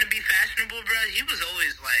 like, trying to be fashionable, bro, he was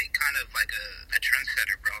always, like, kind of like a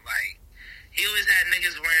trendsetter, bro. Like, he always had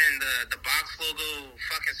niggas wearing the box logo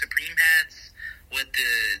fucking Supreme hats with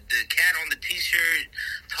the cat on the t-shirt,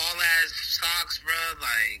 tall ass socks, bro,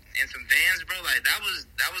 like, and some Vans, bro. Like, that was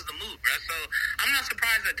the move, bro. So I'm not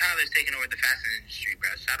surprised that Tyler's taking over the fashion industry,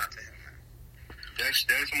 bro. Shout out to him, man. That's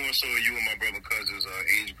more so you and my brother cousins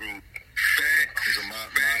age group. Because of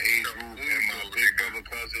my age group and my big brother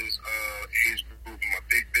cousins age group and my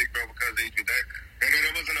big brother cousins age group. That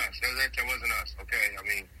wasn't us. That wasn't us. Okay, I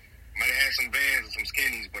mean. Might have had some Vans and some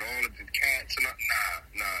skinnies, but all of the cats and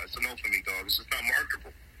nah, it's a no for me, dog. It's just not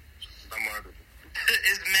marketable.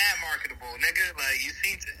 It's mad marketable, nigga. Like, you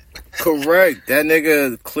seen it. Correct. That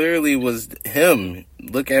nigga clearly was him.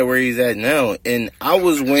 Look at where he's at now. And I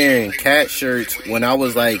was wearing cat shirts when I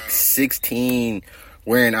was like 16,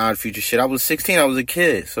 wearing Odd Future shit. I was 16. I was a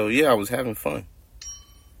kid. So yeah, I was having fun.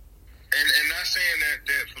 And not saying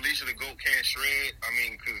that Felicia the Goat can't shred. I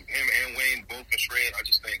mean, because him and Wayne both can shred. I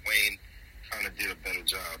just think Wayne kind of did a better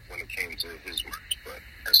job when it came to his merch. But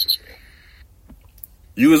that's just me.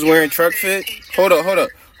 You was wearing truck fit? Hold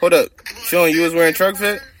up. Sean, you was wearing truck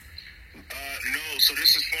fit? No. So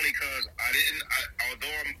this is funny because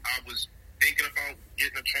although I was thinking about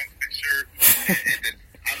getting a truck fit shirt, and the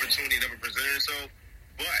opportunity never presented itself,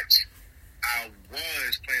 but I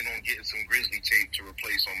was planning on getting some Grizzly tape to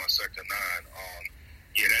replace on my Sector 9.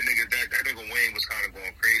 Yeah, that nigga Wayne was kind of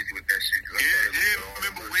going crazy with that shit.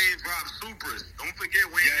 Remember Wayne dropped Supras. Don't forget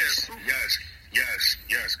Wayne had Supras. Yes.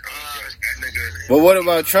 That nigga. But what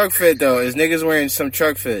about truck fit though? Is niggas wearing some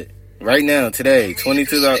truck fit right now today?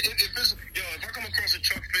 $22. If I come across a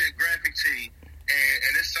truck fit graphic tee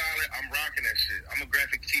and it's solid, I'm rocking that shit. I'm a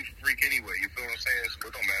graphic tee freak anyway. You feel what I'm saying? So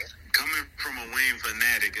it don't matter. Coming from a Wayne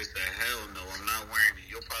fanatic, it's a hell no. I'm not wearing it.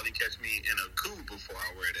 You'll probably catch me in a coupe before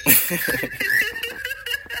I wear that.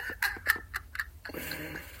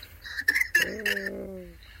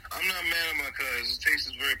 I'm not mad at my cuz. His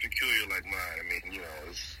taste is very peculiar like mine. I mean, you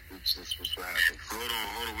know, it's just what's what happens. Hold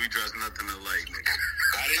on. We dress nothing alike, nigga.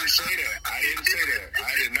 I didn't say that. I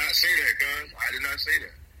did not say that, cuz. I did not say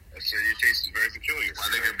that. I said your taste is very peculiar.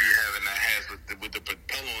 My nigga be having the hats with the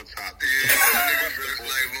propeller on top. Yeah, my nigga dressed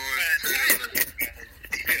like Lawrence.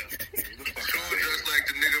 Sean dressed like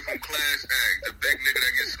the nigga from Class Act, the big nigga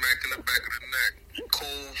that gets smacked in the back of the neck.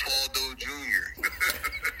 Cole Faldo Jr.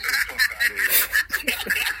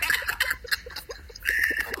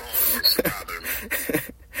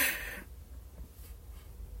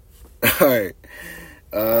 Alright.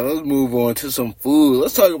 Let's move on to some food.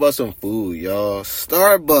 Let's talk about some food, y'all.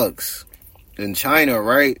 Starbucks in China,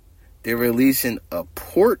 right? They're releasing a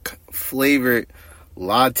pork-flavored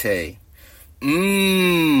latte.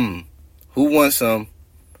 Who wants some?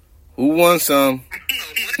 What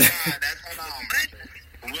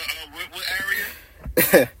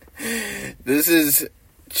area? This is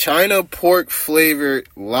China pork flavored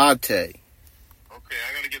latte. Okay,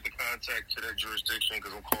 I gotta get the contact to that jurisdiction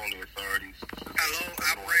because I'm calling the authorities. Hello,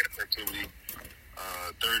 operator. Activity,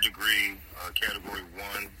 3rd degree, category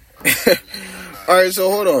 1. All right, so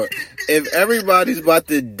hold on. If everybody's about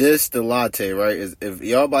to diss the latte, right? If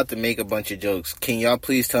y'all about to make a bunch of jokes, can y'all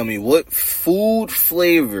please tell me what food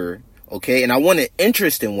flavor? Okay, and I want an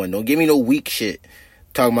interesting one. Don't give me no weak shit.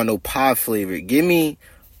 Talking about no pie flavor. Give me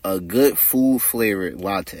a good food flavored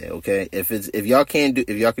latte. Okay, if y'all can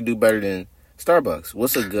do better than Starbucks,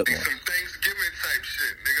 what's a good one? Some Thanksgiving type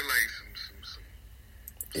shit, nigga, like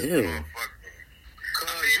some Ew. fuck.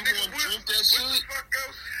 Drink that shit?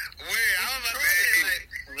 Wait, I was about to say, like,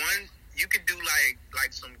 one, you could do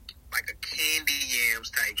like some, like a candy yams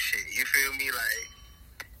type shit. You feel me? Like,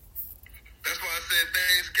 that's why I said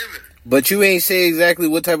Thanksgiving. But you ain't say exactly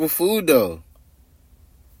what type of food though.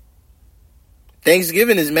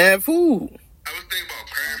 Thanksgiving is mad food. I was thinking about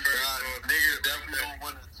cranberry. Niggas definitely don't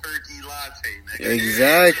want a turkey latte, nigga.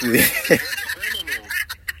 Exactly.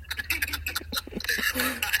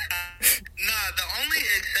 Nah, the only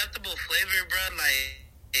acceptable flavor, bro, like,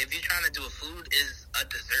 if you're trying to do a food, is a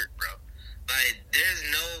dessert, bro. Like, there's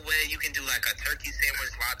no way you can do, like, a turkey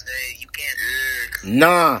sandwich latte. You can't do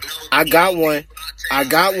Nah, I got one.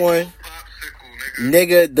 Popsicle,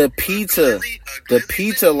 nigga. Nigga, the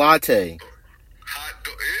pizza latte. Hot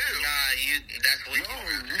dog. Ew. Nah, that's what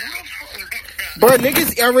Bro,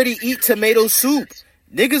 niggas already eat tomato soup.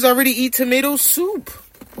 Niggas already eat tomato soup.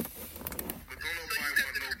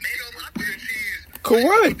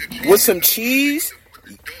 Correct. With some cheese.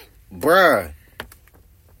 Bruh.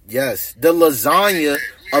 Yes. The lasagna.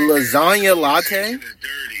 A lasagna latte. Where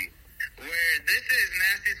this is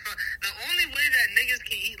nasty as fuck. The only way that niggas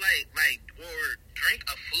can eat like or drink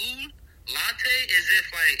a food latte is if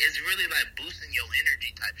like it's really like boosting your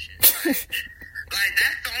energy type shit. Like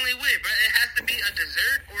that's the only way, bro. It has to be a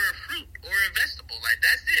dessert or a fruit or a vegetable. Like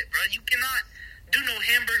that's it, bro. You cannot do no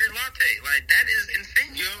hamburger latte. Like that is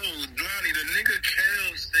insane. Yo, Lonnie, the nigga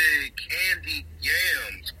Kel said candy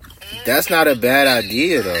yams. That's not a bad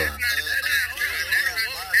idea though.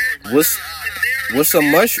 What's a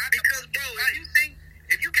mushroom? Because, bro,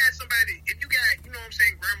 if you got somebody, you know what I'm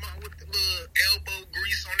saying, grandma with the little elbow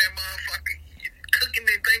grease on that motherfucker cooking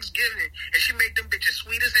in Thanksgiving, and she make them bitches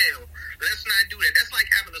sweet as hell. Let's not do that. That's like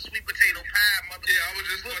having a sweet potato pie, mother. Yeah, I was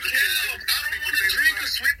just going to say, I don't want to drink a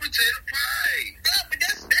sweet potato pie. Yeah, but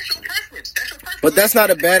that's your preference. That's your preference. But that's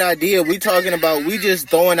not a bad idea. We just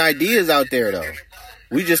throwing ideas out there though.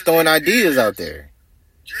 We just throwing ideas out there.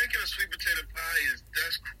 Drinking a sweet potato pie is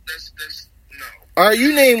that's no. All right,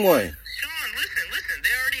 you name one. Sean, listen.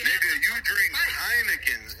 They already Nigga, have you drink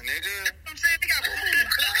Heinekens, nigga. I'm saying they got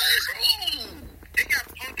They got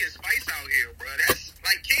pumpkin spice out here, bro. That's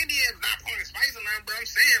like candy is not pumpkin spice or nothing, bro. I'm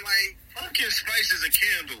saying like Pumpkin spice is a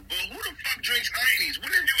candle, but who the fuck drinks Heinies?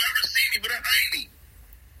 When have you ever seen me with a Heine?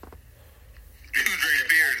 You drink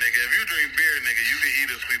beer, nigga. If you drink beer, nigga, you can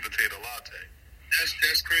eat a sweet potato latte.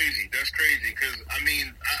 That's crazy. That's crazy. Cause I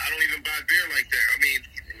mean, I don't even buy beer like that. I mean,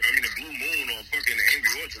 the Blue Moon or fucking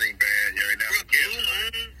Angry Orchard ain't bad. Right now. Blue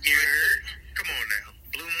Moon. come on now.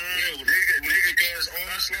 Blue Moon. Yeah, nigga gas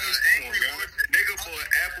on slice. Come on, guys. Nigga for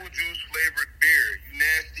apple juice flavored beer. You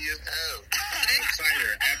nasty as hell. Apple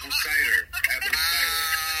cider.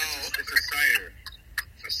 It's a cider.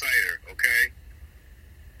 It's a cider, okay?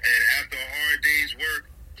 And after a hard day's work,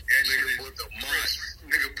 that shit is put the must.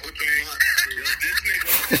 Nigga put the must. This nigga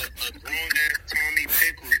a grown ass Tommy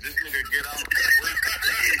Pickles. This nigga get out and work.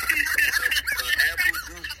 Apple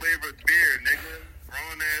juice flavored beer, nigga.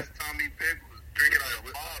 Grown ass Tommy Pickles. Drink it out of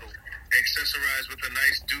a bottle. Accessorized with a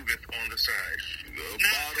nice Dugeth on the side. A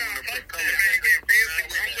bottle and a propeller.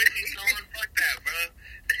 Fuck that, bro.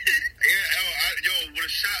 Yo, with a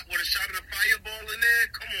shot of the fireball in there.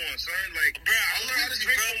 Come on, son. Like, bro, I learned how to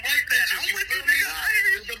drink from white bitches. You feel me?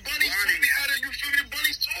 The bunnies told me how to. You feel me? The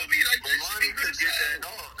bunnies told me like. But Lonnie could get that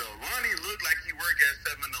off though. Lonnie looked like he worked at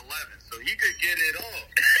 7-Eleven, so he could get it off.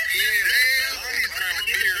 Yeah, Lonnie's around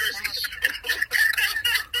beer.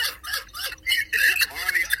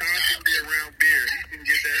 Lonnie's constantly around beer. He can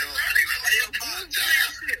get that off.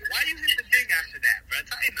 Why you hit the thing after that, bro?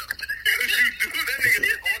 Tighten up. You do that nigga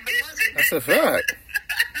hit on the money. That's a fact.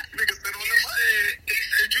 Nigga said on the money. He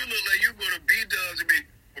said you look like you go to B-Dubs and be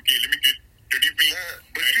okay. Let me get 30 beans.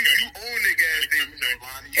 But you own the gas station,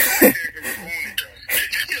 Lonnie. You own it.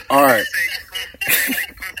 All right.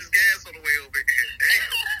 Nigga pump his gas on the way over here. Damn.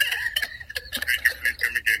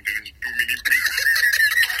 Come again, dude. Too many beats.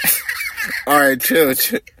 All right, chill.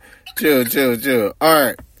 All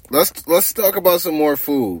right, let's talk about some more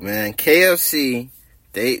food, man. KFC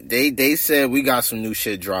They said we got some new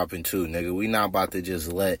shit dropping too, nigga. We not about to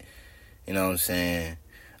just let, you know what I'm saying,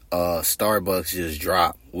 Starbucks just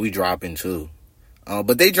drop. We dropping too.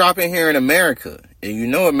 But they dropping here in America. And you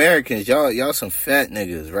know Americans, y'all some fat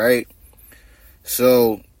niggas, right?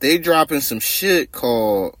 So they dropping some shit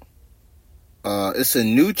called it's a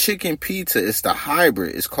new chicken pizza. It's the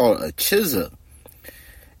hybrid. It's called a Chizza.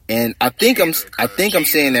 And I think I'm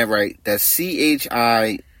saying that right. That's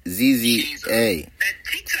CHIZZA.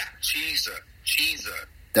 Cheesa.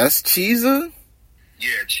 That's Cheesa?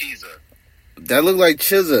 Yeah, Cheesa. That look like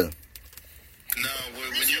Chizza. No,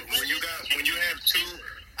 when you have two,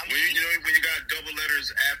 when you got double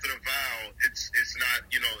letters after the vowel, it's not,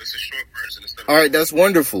 it's a short version instead of. All right, that's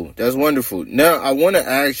wonderful. That's wonderful. Now I want to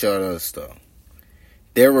ask y'all this though.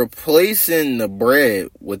 They're replacing the bread.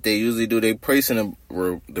 What they usually do, they replacing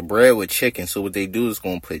the bread with chicken. So what they do is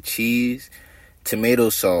going to put cheese, tomato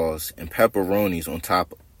sauce, and pepperonis on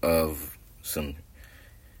top of some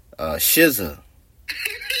shizza. I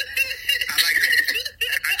like it. I just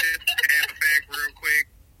add a fact real quick.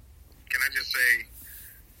 Can I just say?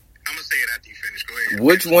 I'm gonna say it after you finish. Go ahead.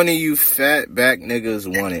 Which one of you fat back niggas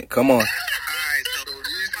want it? Come on. Alright, so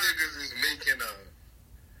these niggas is making a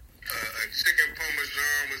chicken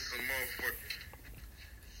parmesan with some motherfucking,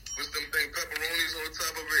 what's them thing, pepperonis on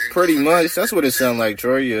top of it. Pretty much. That's what it sounds like,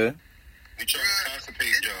 Troy. Yeah. We trying to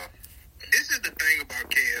constipate y'all. This is the thing about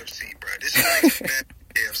KFC, bro. This is like bad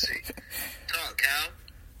KFC. Talk, Cal.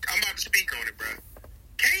 I'm about to speak on it, bro.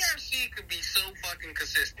 KFC could be so fucking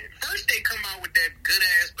consistent. First, they come out with that good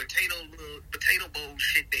ass potato bowl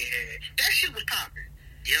shit they had. That shit was popping.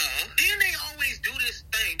 Yeah. Then they always do this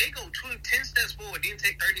thing. They go 10 steps forward, then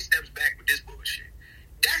take 30 steps back with this bullshit.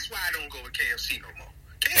 That's why I don't go with KFC no more.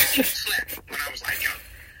 KFC slapped when I was like young.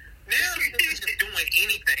 Now niggas just doing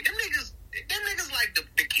anything. Them niggas like the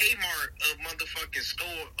Kmart of motherfucking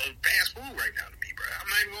store of fast food right now to me, bro. I'm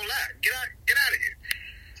not even gonna lie. Get out of here.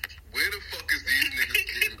 Where the fuck is these niggas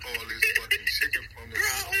getting all this fucking chicken from? Bro,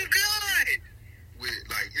 oh God! With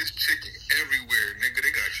like it's chicken everywhere, nigga. They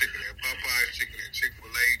got chicken at Popeye's, chicken at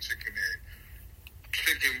Chick-fil-A, chicken at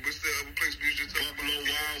what's the other place we just talking about? Buffalo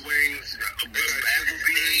Wild Wings,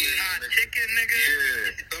 Applebee's, hot chicken, nigga.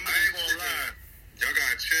 Yeah, I ain't gonna lie. Y'all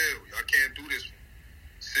gotta chill. Y'all can't do this.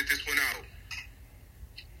 Sit this one out.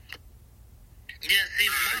 Yeah, see,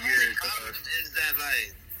 my only problem is that,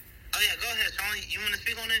 like, oh yeah, go ahead, Sean. You want to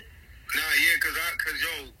speak on it? Nah, yeah, cause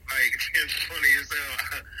yo, like, it's funny as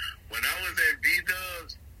hell. When I was at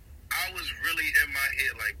B-Dubs, I was really in my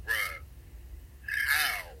head like, bruh,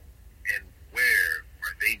 how and where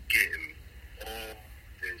are they getting all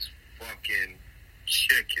this fucking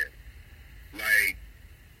chicken? Like,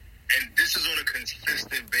 and this is on a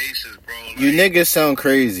consistent basis, bro. Like, You niggas sound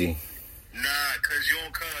crazy. Nah, cause you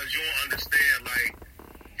don't understand, like,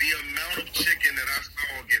 the amount of chicken that I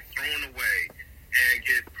saw get thrown away and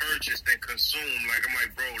get purchased and consumed. Like, I'm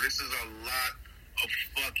like, bro, this is a lot of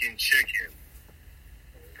fucking chicken.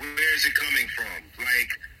 Where is it coming from?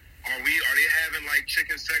 Like, are they having like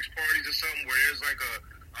chicken sex parties or something where there's like a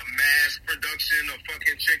mass production of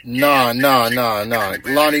fucking chicken? Nah.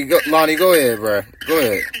 Lonnie, go ahead, bro. Go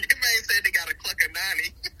ahead. Your man said they got a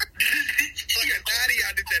Cluckanani. Cluckanani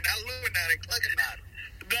out there, not Illuminati, Cluckanani.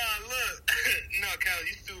 Nah, look. No, Cal,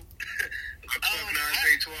 you stupid. Nah,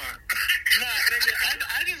 nigga,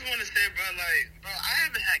 I just want to say, bro, I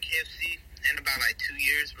haven't had KFC in about, 2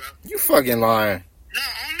 years, bro. You fucking lying. No,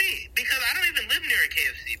 on me, because I don't even live near a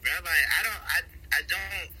KFC, bro. I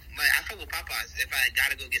fuck with Popeyes if I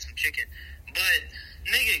gotta go get some chicken. But,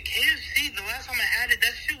 nigga, KFC, the last time I had it,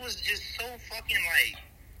 that shit was just so fucking, moist.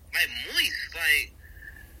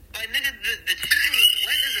 Like, nigga, the chicken was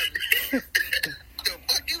wet as a bitch. The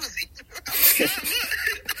fuck you was eating? Look.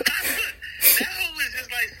 That hoe was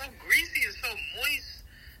just, so greasy and so moist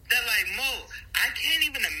that, Mo, I can't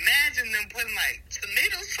even imagine them putting,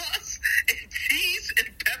 tomato sauce and cheese and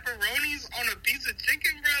pepperonis on a piece of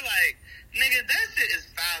chicken, bro. Nigga, that shit is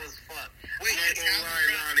foul as fuck. Wait,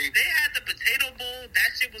 Ronnie. They had the potato bowl.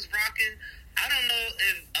 That shit was rocking. I don't know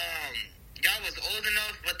if y'all was old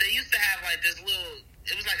enough, but they used to have, this little,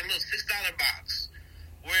 it was a little $6 box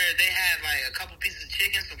where they had, a couple pieces of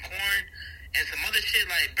chicken, some corn, and some other shit.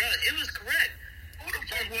 Bro, it was correct. Who the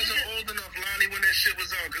fuck wasn't old enough, Lonnie, when that shit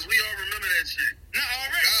was on? Because we all remember that shit. No,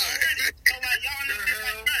 already. So, y'all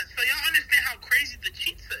understand, so y'all understand how crazy the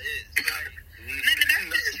pizza is. Nigga, that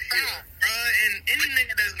shit is foul, bro. And any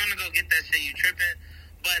nigga that's gonna go get that shit, you tripping.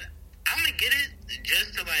 But I'm gonna get it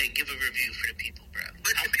just to, give a review for the people, bro.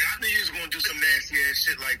 But I knew you was gonna do some nasty ass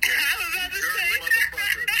shit like that. I was about to say.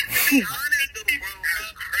 Motherfucker. To be honest, though, bro,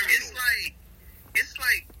 it's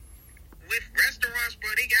like with restaurants, bro,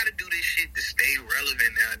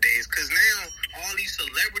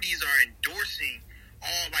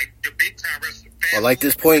 all like the big time wrestlers. I like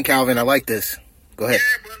this point, Calvin. I like this. Go ahead.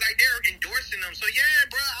 Yeah, bro, like they're endorsing them. So yeah,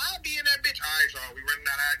 bro, I'll be in that bitch. All right, y'all, we running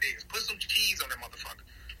out of ideas. Put some cheese on that motherfucker.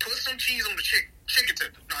 Put some cheese on the chicken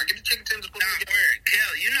tenders. No, get the chicken tenders. Nah, word.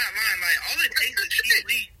 Kel, you're not lying. Like, all it takes is cheese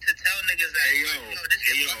lead to tell niggas that,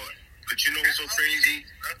 Hey, yo. But you know what's so crazy?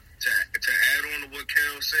 To add on to what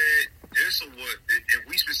Kel said, this is what, if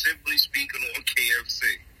we specifically speaking on KFC,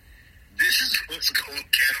 this is what's going to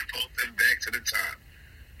catapult them back to the top.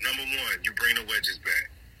 Number one, you bring the wedges back.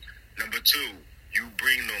 Number two, you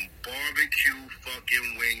bring them barbecue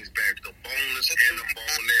fucking wings back, the boneless and the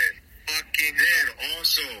bone-in. Then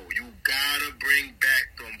also, you gotta bring back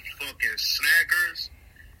them fucking snackers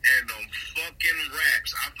and them fucking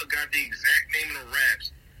wraps. I forgot the exact name of the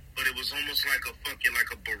wraps, but it was almost like a fucking,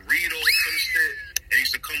 like a burrito or some shit. It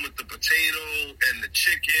used to come with the potato and the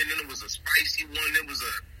chicken, and it was a spicy one. It was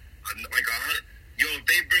like a hundred. Yo, if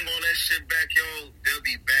they bring all that shit back, yo, they'll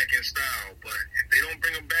be back in style. But if they don't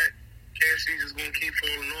bring them back, KFC just gonna keep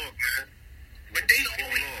falling off, man. But they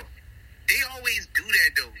always do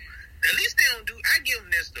that though. At least they don't do. I give them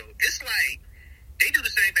this though. It's like they do the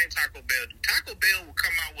same thing Taco Bell do. Taco Bell will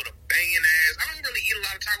come out with a banging ass. I don't really eat a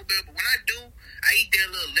lot of Taco Bell, but when I do, I eat their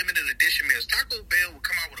little limited edition meals. Taco Bell will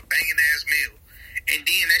come out with a banging ass meal, and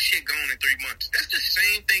then that shit gone in 3 months. That's the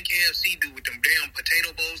same thing KFC do with them damn potato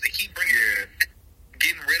bowls. They keep bringing,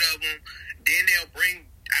 getting rid of them. Then they'll bring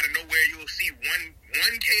out of nowhere. You'll see one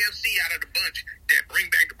KFC out of the bunch that bring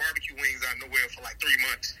back the barbecue wings out of nowhere for like 3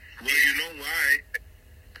 months. Well, you know why?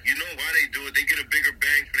 You know why they do it? They get a bigger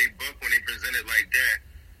bang for their buck when they present it like that,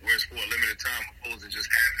 where it's for a limited time, opposed to just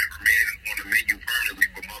having it remain on the menu permanently,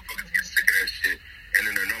 but motherfuckers get sick of that shit, and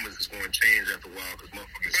then their numbers is going to change after a while because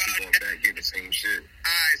motherfuckers keep going back getting the same shit.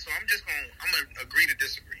 Alright, so I'm going to agree to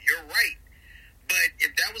disagree. You're right. But if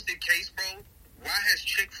that was the case, bro, why has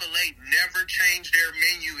Chick-fil-A never changed their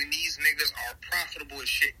menu and these niggas are profitable as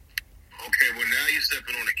shit? Okay, well now you're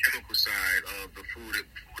stepping on the chemical side of the food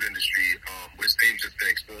industry, which they've just been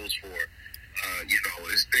exposed for.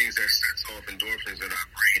 It's things that sets off endorphins in our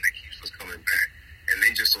brain that keeps us coming back, and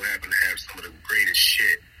they just so happen to have some of the greatest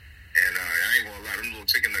shit. And I ain't gonna lie, them little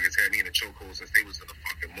chicken nuggets had me in a chokehold since they was in the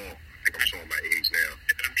fucking mall. I think I'm showing my age now.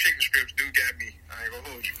 And them chicken strips do got me. I ain't gonna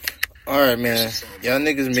hold you. All right, man. Y'all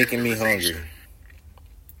niggas making me hungry.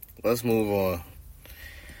 Let's move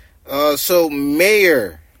on. So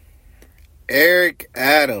Mayor Eric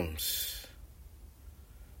Adams,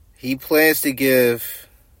 he plans to give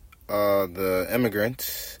the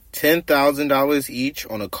immigrants $10,000 each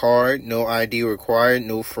on a card, no ID required,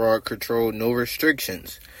 no fraud control, no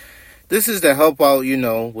restrictions. This is to help out,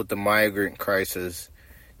 with the migrant crisis.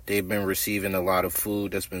 They've been receiving a lot of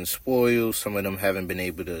food that's been spoiled. Some of them haven't been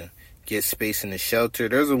able to get space in the shelter.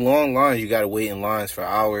 There's a long line. You got to wait in lines for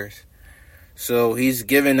hours. So he's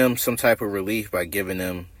giving them some type of relief by giving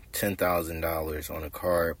them $10,000 on a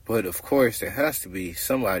card. But of course, there has to be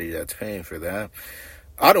somebody that's paying for that.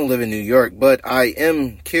 I don't live in New York, but I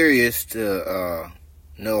am curious to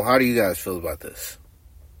know, how do you guys feel about this?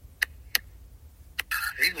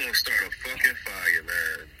 They gonna start a fucking fire,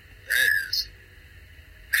 man.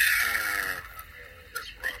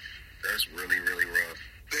 That's rough. That's really, really rough.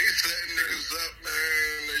 They setting niggas up,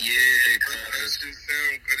 man. That shit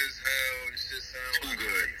sound good as hell. It shit sound too like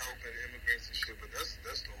good. they helping immigrants and shit, but that's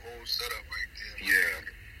the whole setup right there.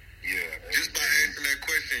 Yeah. Just by answering that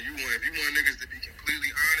question, if you want niggas to be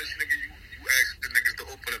completely honest, nigga, you ask the niggas to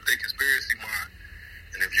open up their conspiracy mind.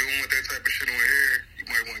 And if you don't want that type of shit on here, you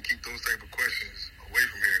might want to keep those type of questions away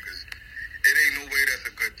from here, because it ain't no way that's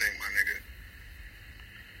a good thing, my nigga.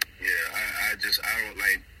 Yeah, I don't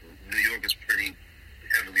like, New York is pretty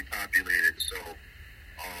heavily populated, so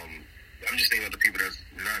I'm just thinking of the people that's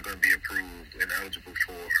not going to be approved and eligible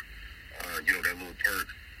for, that little perk,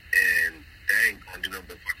 and they ain't going to do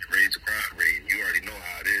nothing but fucking raise the crime rate. You already know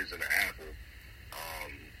how it is in the Apple.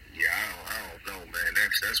 I don't know, man.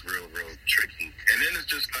 That's real, real tricky. And then it's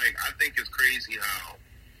just like, I think it's crazy how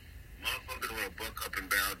motherfuckers want to buck up and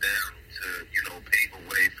bow down to, pave a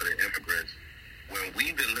way for the immigrants when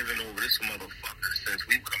we've been living over this motherfucker since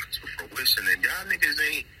we've come to fruition, and y'all niggas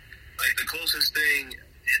ain't, like, the closest thing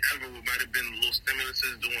ever might have been little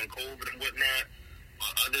stimuluses during COVID and whatnot.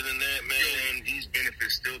 But other than that, man, these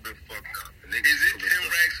benefits still been fucked up. Is it 10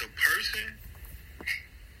 racks a person?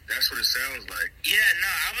 That's what it sounds like. Yeah, no,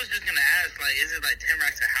 I was just gonna ask, like, is it like 10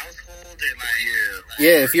 racks a household, or like?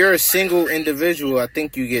 Yeah, if you're a single individual, I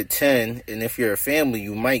think you get 10, and if you're a family,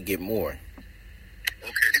 you might get more.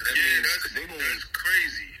 Okay, so that means that's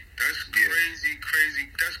crazy. That's crazy.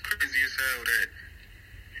 That's crazy as hell that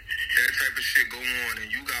type of shit go on,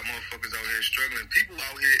 and you got motherfuckers out here struggling. People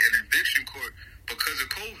out here in eviction court because of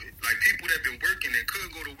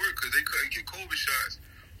COVID shots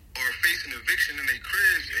are facing eviction in their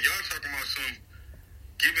cribs, and y'all talking about some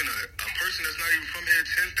giving a person that's not even from here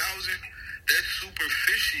 10,000. That's super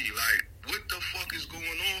fishy. Like, what the fuck is going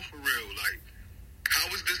on for real? Like, how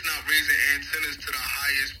is this not raising antennas to the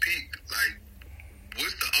highest peak? Like,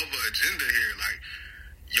 what's the other agenda here? Like,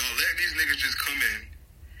 y'all let these niggas just come in,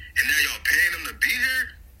 and now y'all paying them to be here?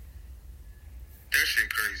 That shit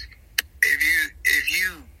crazy. If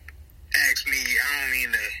you ask me, I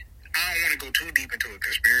don't want to go too deep into a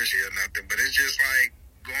conspiracy or nothing, but it's just like,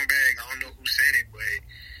 going back, I don't know who said it, but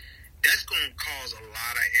that's going to cause a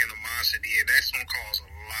lot of animosity, and that's going to cause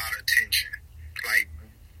a lot of tension. Like,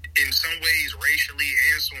 in some ways racially,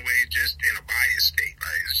 and some ways just in a biased state.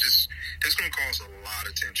 Like, it's just, that's going to cause a lot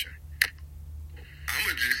of tension. I'm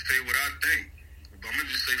going to just say what I think. I'm going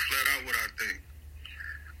to just say flat out what I think.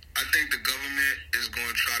 I think the government is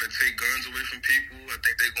going to try to take guns away from people. I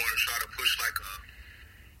think they're going to try to push like a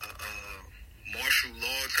martial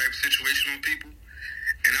law type situation on people.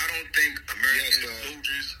 And I don't think American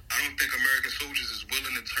soldiers is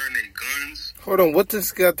willing to turn their guns. Hold on, what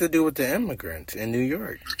this got to do with the immigrants in New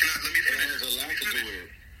York? Let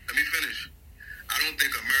me finish. I don't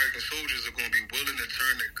think American soldiers are going to be willing to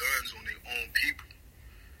turn their guns on their own people.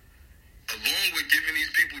 Along with giving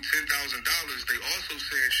these people $10,000, they also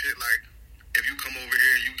saying shit like, if you come over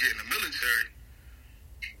here and you get in the military,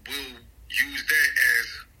 we'll use that as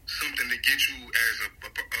something to get you as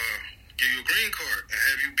give you a green card and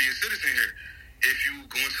have you be a citizen here if you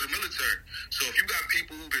go into the military. So if you got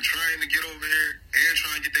people who've been trying to get over here and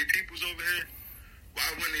trying to get their peoples over here, why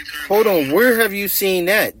wouldn't they turn? Hold on, where have you seen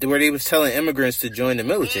that? Where they was telling immigrants to join the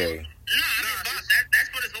military? That's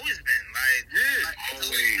what it's always been. Like,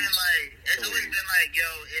 it's always been like, yo,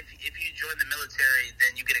 if you join the military,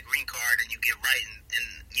 then you get a green card and you get right, and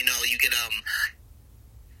you know, you get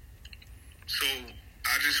So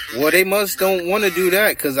I just feel well, they must don't want to do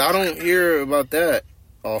that because I don't hear about that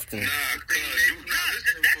often. that's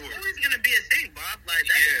always gonna be a thing, Bob. Like,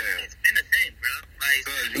 it's been a thing, bro.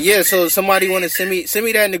 Like, Yeah, so somebody want to send me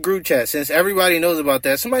that in the group chat since everybody knows about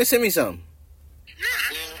that. Somebody send me something.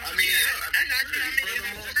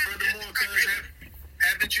 Furthermore,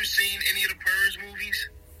 haven't you seen any of the Purge movies?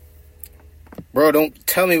 Bro, don't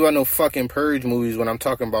tell me about no fucking Purge movies when I'm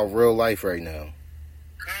talking about real life right now.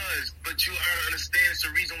 But you don't understand it's the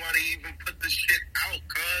reason why they even put this shit out,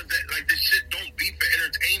 that this shit don't be for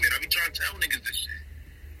entertainment. I be trying to tell niggas this shit.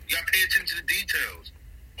 You gotta pay attention to the details.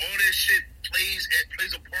 All that shit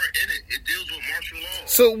plays a part in it. It deals with martial law.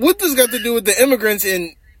 So what does got to do with the immigrants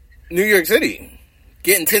in New York City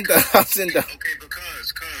getting $10,000? Okay,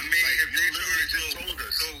 because if they just told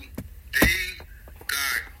us, so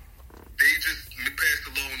they just passed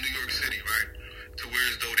the law in New York City, right? To where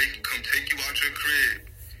as though they can come take you out your crib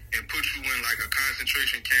and put you in like a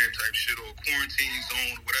concentration camp type shit or a quarantine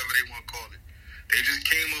zone or whatever they want to call it. They just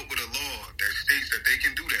came up with a law that states that they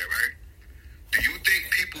can do that, right? Do you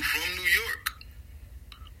think people from New York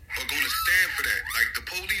are going to stand for that? Like the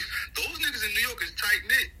police, those niggas in New York is tight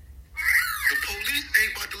knit. The police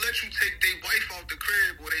ain't about to let you take their wife out the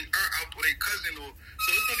crib or they out or their cousin so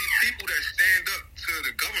it's going to be people that stand up to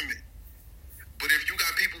the government. But if you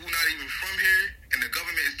got people who not even from here and the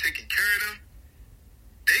government is taking care of them,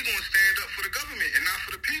 they gonna stand up for the government and not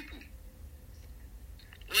for the people.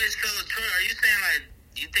 Wait, so Troy, are you saying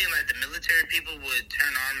you think the military people would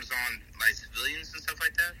turn arms on civilians and stuff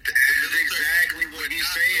like that? That's exactly what he's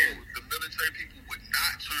saying. The military people would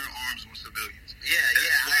not turn arms on civilians.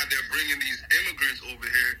 That's why they're bringing these immigrants over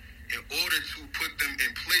here in order to put them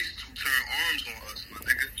in place to turn arms on us, my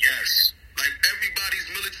nigga. Yes. Like everybody's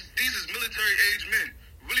military. These is military age men.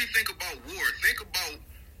 Really think about war. Think about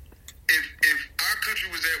if our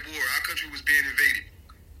country was at war, our country was being invaded,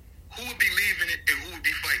 who would be leaving it and who would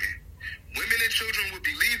be fighting? Women and children would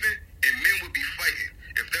be leaving and men would be fighting.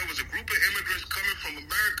 If there was a group of immigrants coming from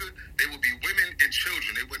America, they would be women and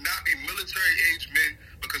children. They would not be military age men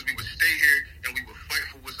because we would stay here and we would fight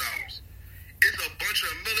for what's ours. It's a bunch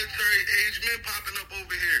of military age men popping up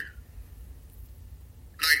over here.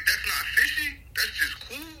 Like, that's not fishy. That's just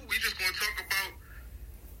cool. We just gonna talk about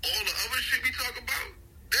all the other shit we talk about.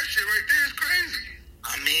 That shit right there is crazy.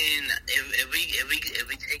 I mean, if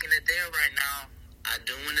we taking it there right now, I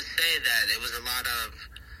do want to say that it was a lot of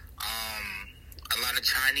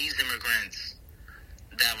Chinese immigrants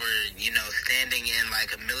that were, standing in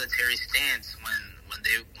a military stance when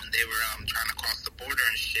they were trying to cross the border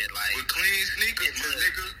and shit. With clean sneakers, my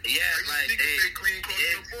nigga. Yeah, sneakers stay clean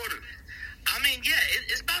crossing the border. I mean, yeah,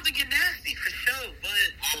 it's about to get nasty for sure, but...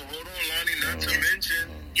 Oh, hold on, Lonnie, not to mention...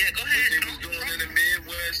 Yeah, go ahead. What they was doing in the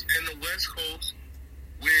Midwest and the West Coast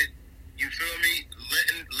with, you feel me,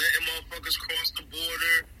 letting motherfuckers cross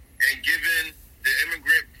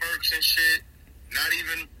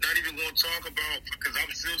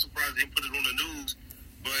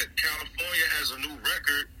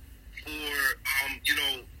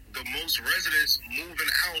most residents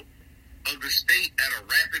moving out of the state at a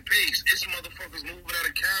rapid pace. It's motherfuckers moving out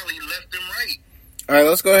of Cali left and right. All right,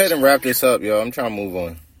 let's go ahead and wrap this up, yo. I'm trying to move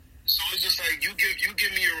on. So it's just like you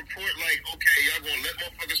give me a report like, okay, y'all gonna let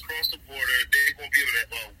motherfuckers cross the border. They're gonna be able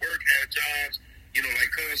to work, have jobs,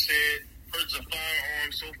 like Cuz said, purchase a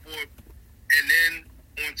firearm, so forth. And then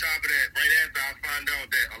on top of that, right after I find out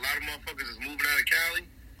that a lot of motherfuckers is moving out of Cali,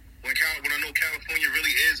 when I know California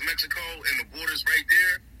really is Mexico and the border's right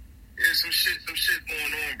there, there's some shit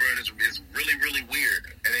going on, bro. It's really, really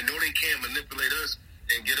weird. And they know they can't manipulate us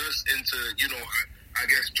and get us into, I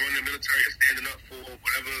guess, joining the military and standing up for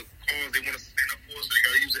whatever cause they want to stand up for, so they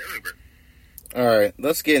got to use the immigrant. All right,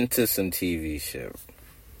 let's get into some TV shit.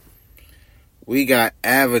 We got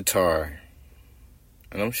Avatar.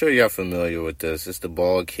 And I'm sure y'all familiar with this. It's the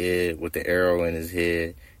bald kid with the arrow in his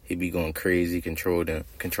head. He be going crazy,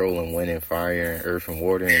 controlling wind and fire and earth and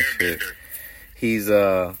water and shit.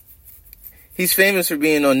 He's famous for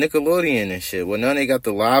being on Nickelodeon and shit. Well, now they got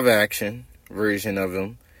the live action version of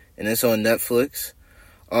him, and it's on Netflix.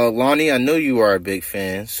 Lonnie, I know you are a big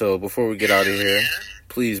fan. So before we get out of here,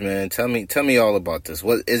 please, man, tell me all about this.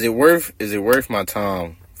 What is it worth? Is it worth my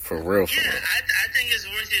time for real? Yeah, I think it's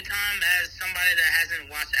worth your time as somebody that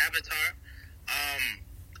hasn't watched Avatar.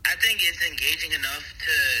 I think it's engaging enough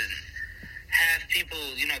to have people,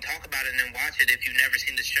 talk about it and watch it if you've never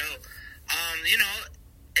seen the show.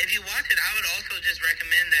 If you watch it, I would also just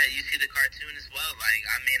recommend that you see the cartoon as well.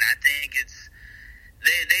 I think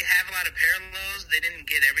they have a lot of parallels. They didn't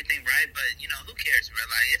get everything right, but who cares, bro?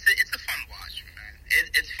 It's a fun watch, man.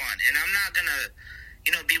 It's fun, and I'm not gonna,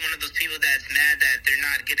 be one of those people that's mad that they're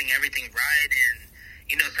not getting everything right, and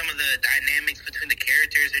some of the dynamics between the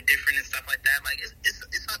characters are different and stuff like that.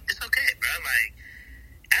 It's okay, bro.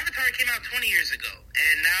 Avatar came out 20 years ago,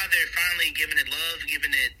 and now they're finally giving it love,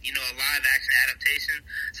 giving it, a live action adaptation.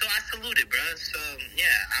 So I salute it, bro. So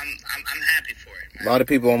yeah, I'm happy for it, man. A lot of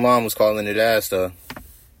people online was calling it ass, though.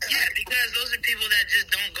 Yeah, because those are people that just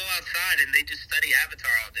don't go outside and they just study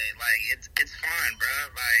Avatar all day. It's fine, bro.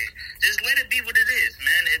 Just let it be what it is,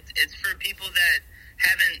 man. It's for people that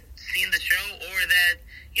haven't seen the show or that,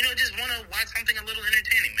 just want to watch something a little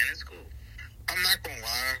entertaining, man. It's cool. I'm not gonna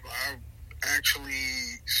lie, I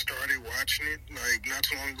actually started watching it not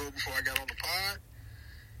too long ago before I got on the pod.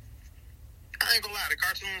 I ain't gonna lie, the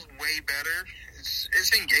cartoon's way better.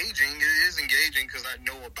 It's engaging. It is engaging because I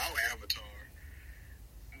know about Avatar,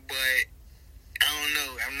 but I don't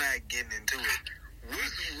know. I'm not getting into it.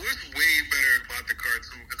 What's way better about the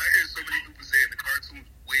cartoon? Because I hear so many people saying the cartoon's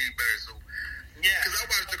way better. So yeah, because I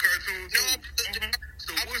watched the cartoon too.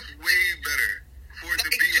 So what's way better for it to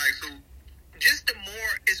be so? Just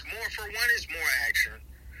it's more action.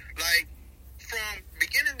 From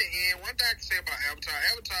beginning to end, one thing I can say about Avatar,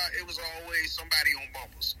 it was always somebody on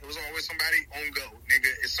bumpers. It was always somebody on go,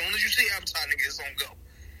 nigga. As soon as you see Avatar, nigga, it's on go.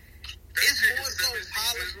 It's more so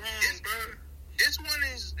polished. This one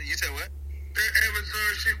is, you said what? That Avatar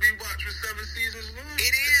shit we watched for 7 seasons long.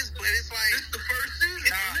 It is, but it's this the first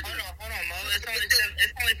season. Hold on, Mo.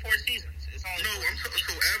 It's only 4 seasons. So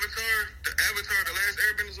Avatar, the last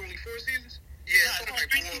Airbender is only 4 seasons? Yeah, it's only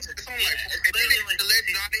like 4. It's only like 4.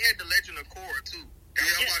 They had the Legend of Korra too. Yeah,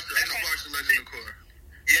 I watched the Legend of Korra.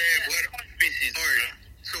 Yeah, but alright.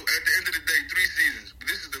 So at the end of the day, 3 seasons. But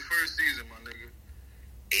this is the first season, my nigga.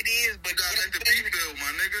 It is, but you gotta let the beat build,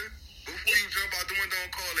 my nigga. Before you jump out the window and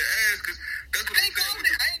call it ass, because that's what I'm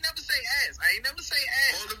saying. I ain't never say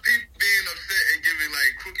ass. All the people being upset and giving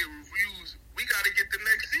crooked reviews, we gotta get the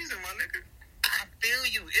next season, my nigga. I feel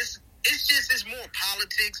you. It's more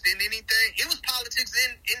politics than anything. It was politics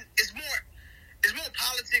it's more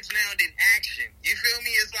politics now than action. You feel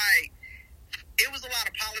me? It's it was a lot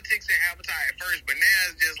of politics in Avatar at first, but now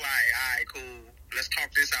it's just all right, cool. Let's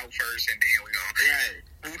talk this out first, and then we go. Right.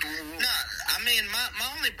 No, I mean, my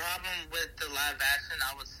only problem with the live action,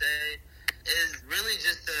 I would say, is really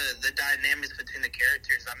just the dynamics between the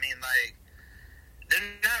characters. I mean,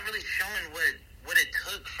 they're not really showing what it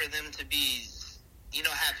took for them to be,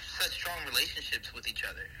 have such strong relationships with each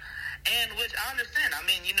other. And which I understand. I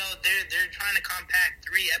mean, they're trying to compact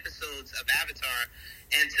 3 episodes of Avatar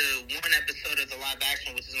into 1 episode of the live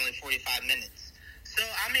action, which is only 45 minutes. So,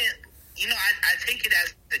 I mean, I take it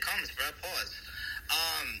as it comes, bro. Pause.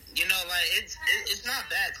 It's not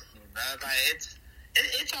bad to me, bro.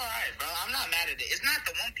 It's alright, bro. I'm not mad at it. It's not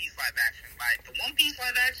the One Piece live action. The One Piece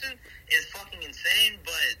live action is fucking insane,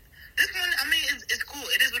 but this one, I mean, it's cool.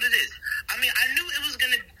 It is what it is. I mean, I knew it was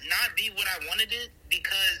going to not be what I wanted it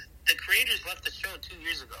because the creators left the show 2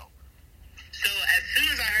 years ago. So as soon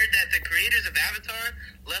as I heard that the creators of Avatar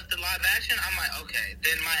left the live action, I'm like, okay,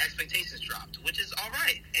 then my expectations dropped, which is all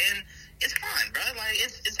right. And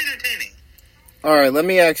All right, let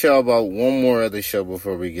me ask y'all about one more other show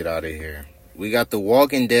before we get out of here. We got The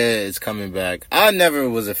Walking Dead is coming back. I never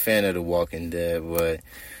was a fan of The Walking Dead, but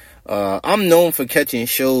I'm known for catching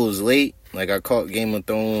shows late. Like I caught Game of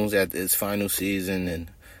Thrones at its final season, and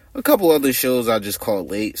a couple other shows I just caught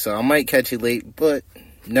late. So I might catch it late, but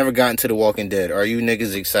never gotten to The Walking Dead. Are you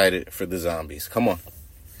niggas excited for the zombies? Come on.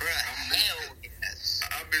 Bruh, hell yes.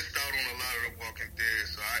 I missed out on a lot of The Walking Dead,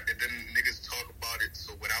 so and then niggas talk about it,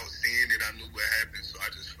 so without seeing it, I knew what happened, so I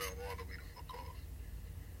just fell all the way the fuck off.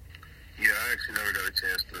 Yeah, I actually never got a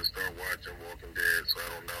chance to start watching Walking Dead, so I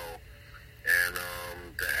don't know. And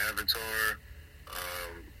the Avatar,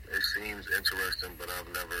 it seems interesting, but I've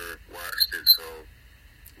never watched it, so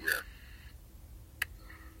yeah.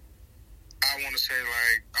 I want to say,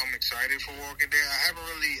 like, I'm excited for Walking Dead.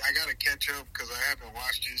 I got to catch up because I haven't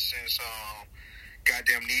watched it since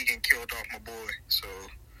goddamn Negan killed off my boy. So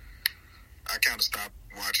I kind of stopped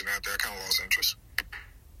watching after. I kind of lost interest.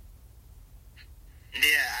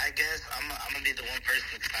 Yeah, I guess I'm gonna be the one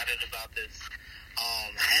person excited about this.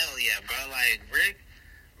 Hell yeah, bro. Like Rick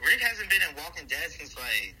hasn't been in Walking Dead since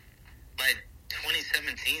like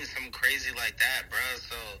 2017, something crazy like that, bro.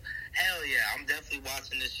 So hell yeah, I'm definitely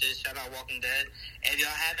watching this shit. Shout out Walking Dead. And if y'all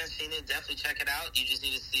haven't seen it, definitely check it out. You just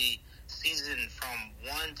need to see season from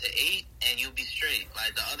 1 to 8, and you'll be straight.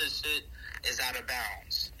 Like the other shit is out of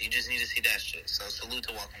bounds. You just need to see that shit. So salute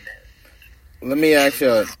to Walking Dead. Let me ask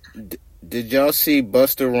y'all, did y'all see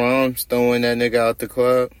Busta Rhymes throwing that nigga out the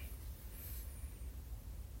club?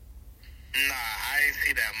 Nah, I ain't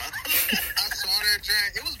see that, man. I saw that,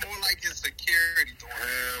 Jack. It was more like his security throwing.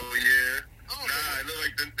 Hell yeah. Nah, it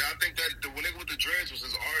looked like I think that the nigga with the dreads was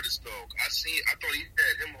his artist, though. I thought he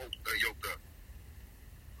had him yoked up.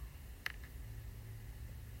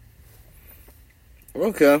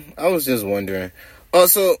 Okay, I was just wondering.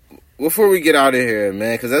 Also, before we get out of here,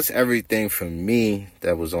 man, because that's everything for me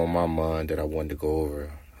that was on my mind that I wanted to go over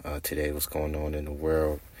today, what's going on in the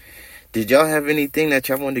world. Did y'all have anything that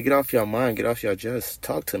y'all wanted to get off your mind, get off your chest?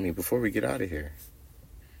 Talk to me before we get out of here.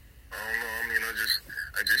 I don't know. I mean,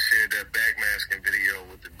 I just shared that backmasking video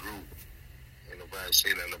with the group. Ain't nobody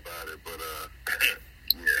say nothing about it, but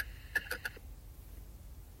yeah.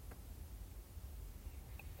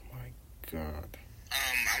 My God. I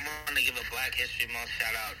want to give a Black History Month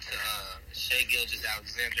shout out to Shea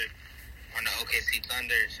Gilgeous-Alexander on the OKC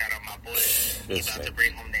Thunder. Shout out my boy. He's about to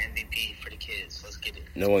bring home the MVP for the kids. Let's get it.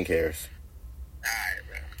 No one cares. All right,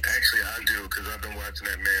 bro. Actually, I do, because I've been watching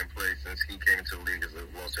that man play since he came into the league as a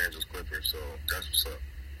Los Angeles Clipper, so that's what's up.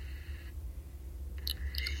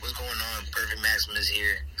 What's going on? Perfect Maximum is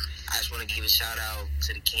here. I just want to give a shout out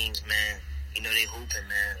to the Kings, man. You know they hooping,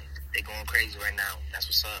 man. They going crazy right now. That's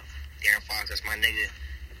what's up. Darren Fox, that's my nigga.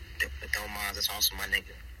 But don't mind, that's also my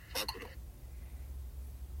nigga. Fuck with him.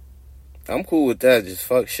 I'm cool with that. Just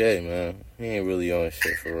fuck Shea, man. He ain't really on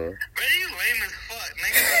shit for real. Bro, you lame as fuck,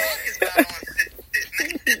 nigga. The Rockets not on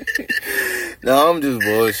shit, No, I'm just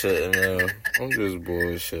bullshitting, man. I'm just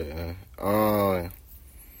bullshitting.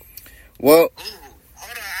 Well. Ooh,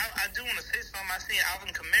 hold on. I do want to say something. I seen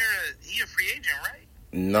Alvin Kamara. He a free agent, right?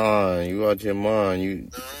 Nah, you out your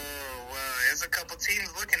mind. Oh, well, there's a couple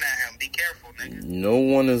teams looking at him. Be careful, nigga. No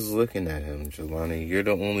one is looking at him, Jelani. You're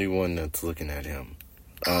the only one that's looking at him.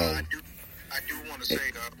 I do want to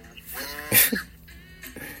say,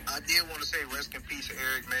 I did want to say rest in peace to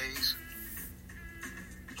Eric Mays.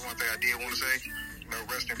 That's one thing I did want to say. You know,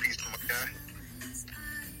 rest in peace to my guy.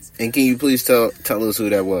 And can you please tell us who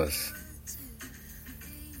that was?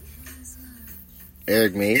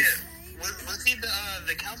 Eric Mays? Yeah. Was he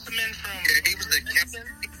the councilman from... Yeah, he was the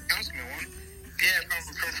councilman one. Yeah,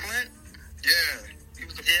 from Flint? Yeah. He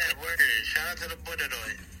was the word. Shout out to the Buddha,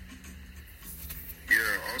 though.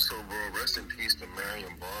 Yeah, also, bro, rest in peace to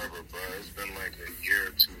Marion Barber, bro. It's been like a year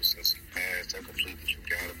or two since he passed. I completely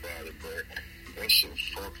forgot about it, but that shit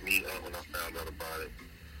fucked me up when I found out about it.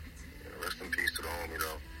 Yeah, rest in peace to the homie,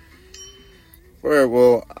 though. Right,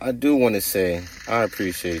 well, I do want to say I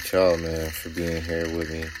appreciate y'all, man, for being here with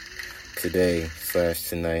me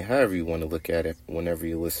today/tonight, however you want to look at it, whenever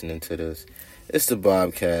you're listening to this. It's the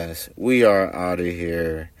Bobcast. We are out of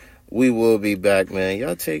here. We will be back, man.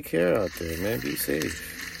 Y'all take care out there, man. Be safe.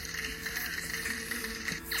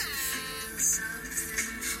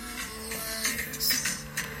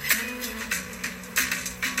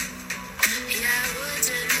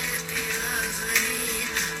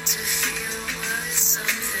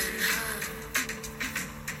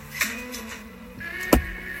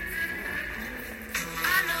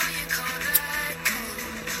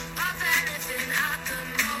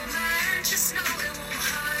 Just know it won't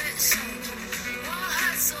hurt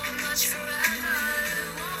so much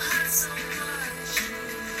forever.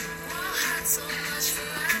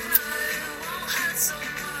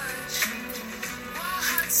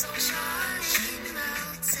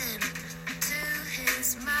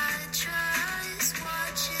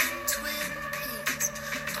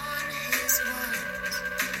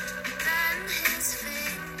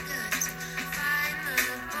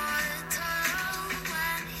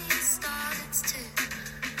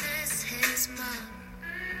 mum.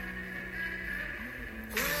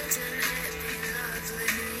 Wouldn't it be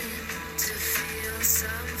lovely to feel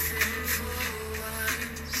something for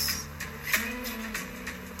once?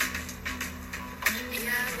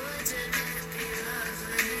 Yeah, wouldn't it be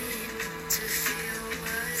lovely to feel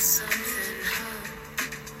worth something home?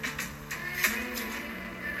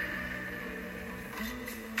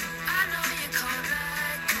 I know you can't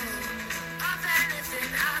let go of anything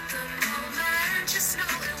at the moment. Just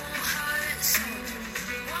know it won't hurt so.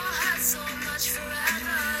 Won't hurt so much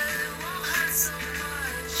forever. It won't hurt so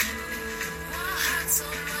much. Won't hurt so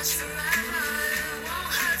much forever. It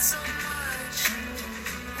won't hurt so much.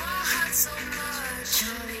 Won't hurt so much.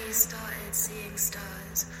 Charlie started seeing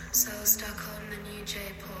stars, so stuck on the new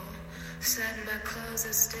J-Paul. Said my clothes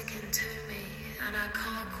are sticking to me, and I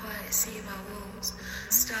can't quite see my walls.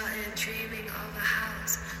 Started dreaming of a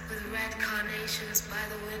house with red carnations by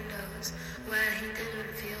the windows, where he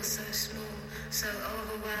didn't feel so small, so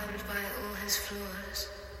overwhelmed by all his flaws.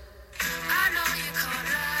 I know you can't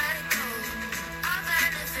lie.